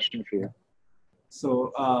good question for you.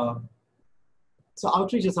 So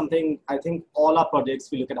outreach is something, I think all our projects,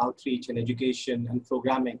 we look at outreach and education and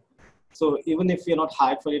programming. So even if we're not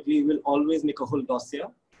hired for it, we will always make a whole dossier.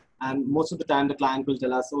 And most of the time the client will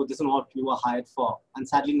tell us, oh, this is what you were hired for. And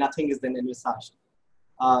sadly, nothing is then envisaged.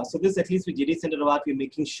 So this, at least with JD Center of Art, we're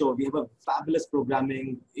making sure we have a fabulous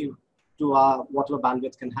programming to our whatever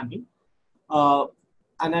bandwidth can handle.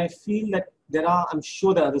 And I feel that I'm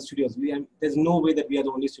sure there are other studios. There's no way that we are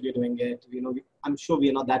the only studio doing it. I'm sure we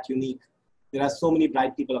are not that unique. There are so many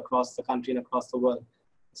bright people across the country and across the world.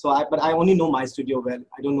 But I only know my studio well.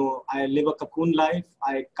 I don't know. I live a cocoon life.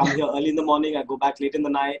 I come here early in the morning. I go back late in the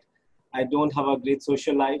night. I don't have a great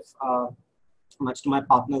social life, much to my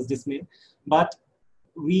partner's dismay. But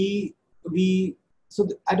so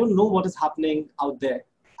I don't know what is happening out there.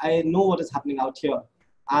 I know what is happening out here.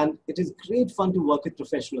 And it is great fun to work with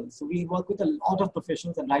professionals. So we work with a lot of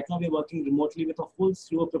professionals, and right now we're working remotely with a whole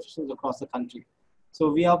slew of professionals across the country. So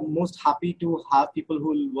we are most happy to have people who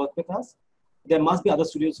will work with us. There must be other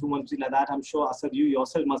studios who want to be like that. I'm sure, Asad, you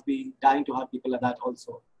yourself must be dying to have people like that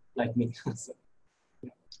also, like me. So,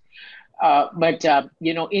 yeah.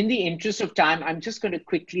 In the interest of time, I'm just going to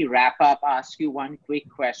quickly wrap up, ask you one quick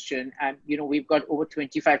question. And, we've got over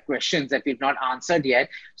 25 questions that we've not answered yet.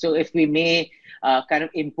 So if we may kind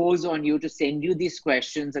of impose on you to send you these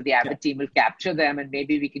questions, and the Avid team will capture them, and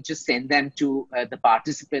maybe we can just send them to the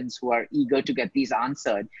participants who are eager to get these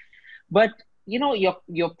answered. But,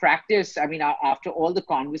 your practice, I mean, after all the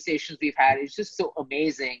conversations we've had, it's just so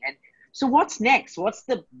amazing. And so what's next? What's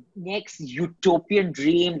the next utopian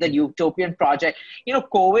dream, the utopian project?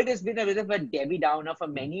 COVID has been a bit of a Debbie Downer for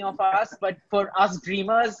many of us, but for us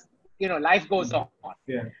dreamers, life goes on.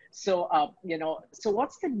 Yeah. So, so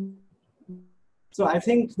what's the... So I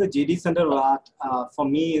think the JD Center of Art, for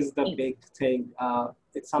me, is the big thing.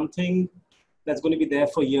 It's something that's going to be there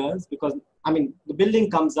for years, because, I mean, the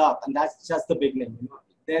building comes up and that's just the beginning.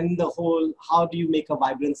 Then the whole, how do you make a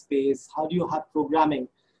vibrant space? How do you have programming?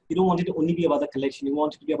 You don't want it to only be about the collection. You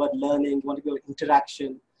want it to be about learning. You want it to be about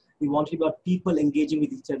interaction. You want it to be about people engaging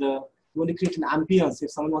with each other. You want to create an ambience.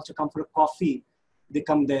 If someone wants to come for a coffee, they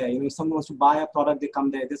come there. If someone wants to buy a product, they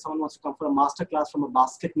come there. If someone wants to come for a masterclass from a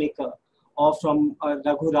basket maker, or from a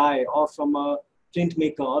Raghu Rai, or from a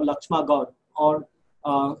printmaker, or Lakshma God, or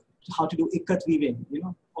how to do ikat weaving,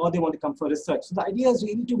 or they want to come for research. So the idea is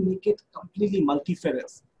really to make it completely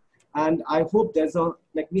multifarious. And I hope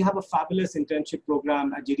we have a fabulous internship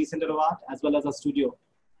program at JD Center of Art, as well as a studio.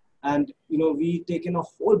 And, we take in a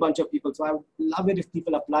whole bunch of people. So I would love it if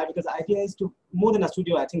people apply, because the idea is to, more than a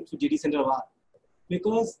studio, I think, to JD Center of Art.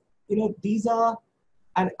 Because, these are,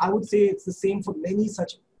 and I would say it's the same for many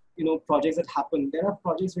such, projects that happen. There are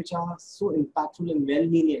projects which are so impactful and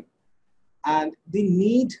well-meaning, and they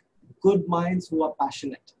need good minds who are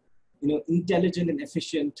passionate, intelligent and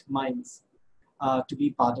efficient minds to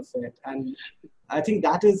be part of it. And I think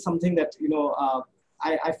that is something that,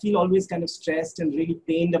 I feel always kind of stressed and really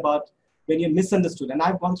pained about when you're misunderstood. And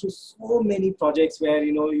I've gone through so many projects where,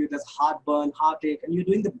 there's heartburn, heartache, and you're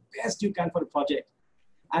doing the best you can for the project.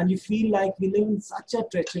 And you feel like we live in such a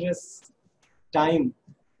treacherous time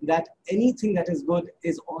that anything that is good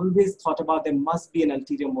is always thought about. There must be an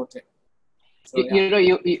ulterior motive. So, you know,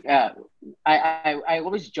 I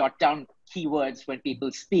always jot down keywords when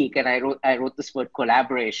people speak, and I wrote this word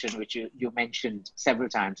collaboration, which you mentioned several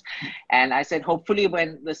times, and I said hopefully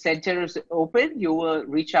when the center is open, you will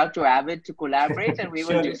reach out to Avid to collaborate, and we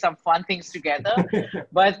will do some fun things together.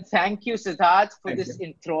 But thank you, Siddharth, for this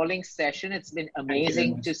enthralling session. It's been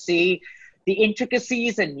amazing to see the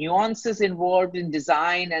intricacies and nuances involved in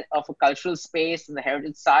design of a cultural space and the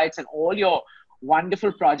heritage sites and all your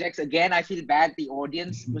wonderful projects. Again, I feel bad. The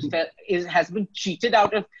audience has been cheated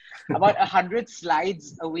out of about 100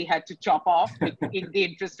 slides we had to chop off in the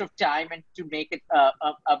interest of time and to make it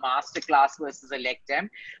a masterclass versus a lectem.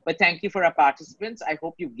 But thank you for our participants. I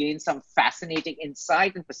hope you've gained some fascinating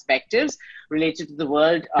insight and perspectives related to the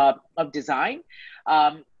world of design.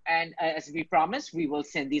 And as we promised, we will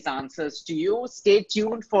send these answers to you. Stay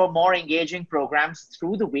tuned for more engaging programs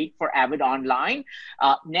through the week for Avid Online.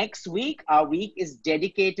 Next week, our week is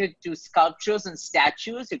dedicated to sculptures and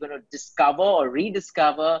statues. You're going to discover or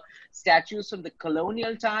rediscover statues from the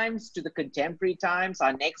colonial times to the contemporary times.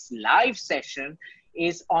 Our next live session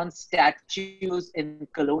is on statues in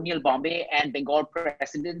colonial Bombay and Bengal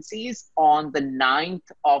presidencies on the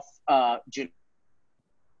 9th of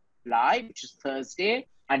July, which is Thursday.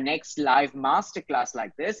 Our next live masterclass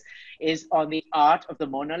like this is on the art of the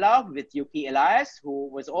monologue with Yuki Elias, who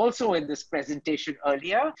was also in this presentation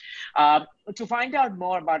earlier. To find out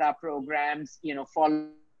more about our programs,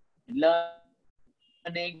 follow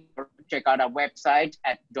Learning, or check out our website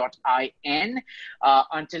at .in.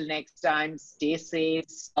 Until next time, stay safe,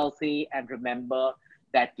 healthy, and remember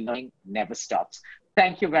that learning never stops.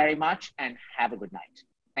 Thank you very much and have a good night.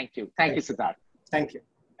 Thank you. Thank you, Siddharth. Thank you.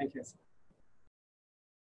 Thank you.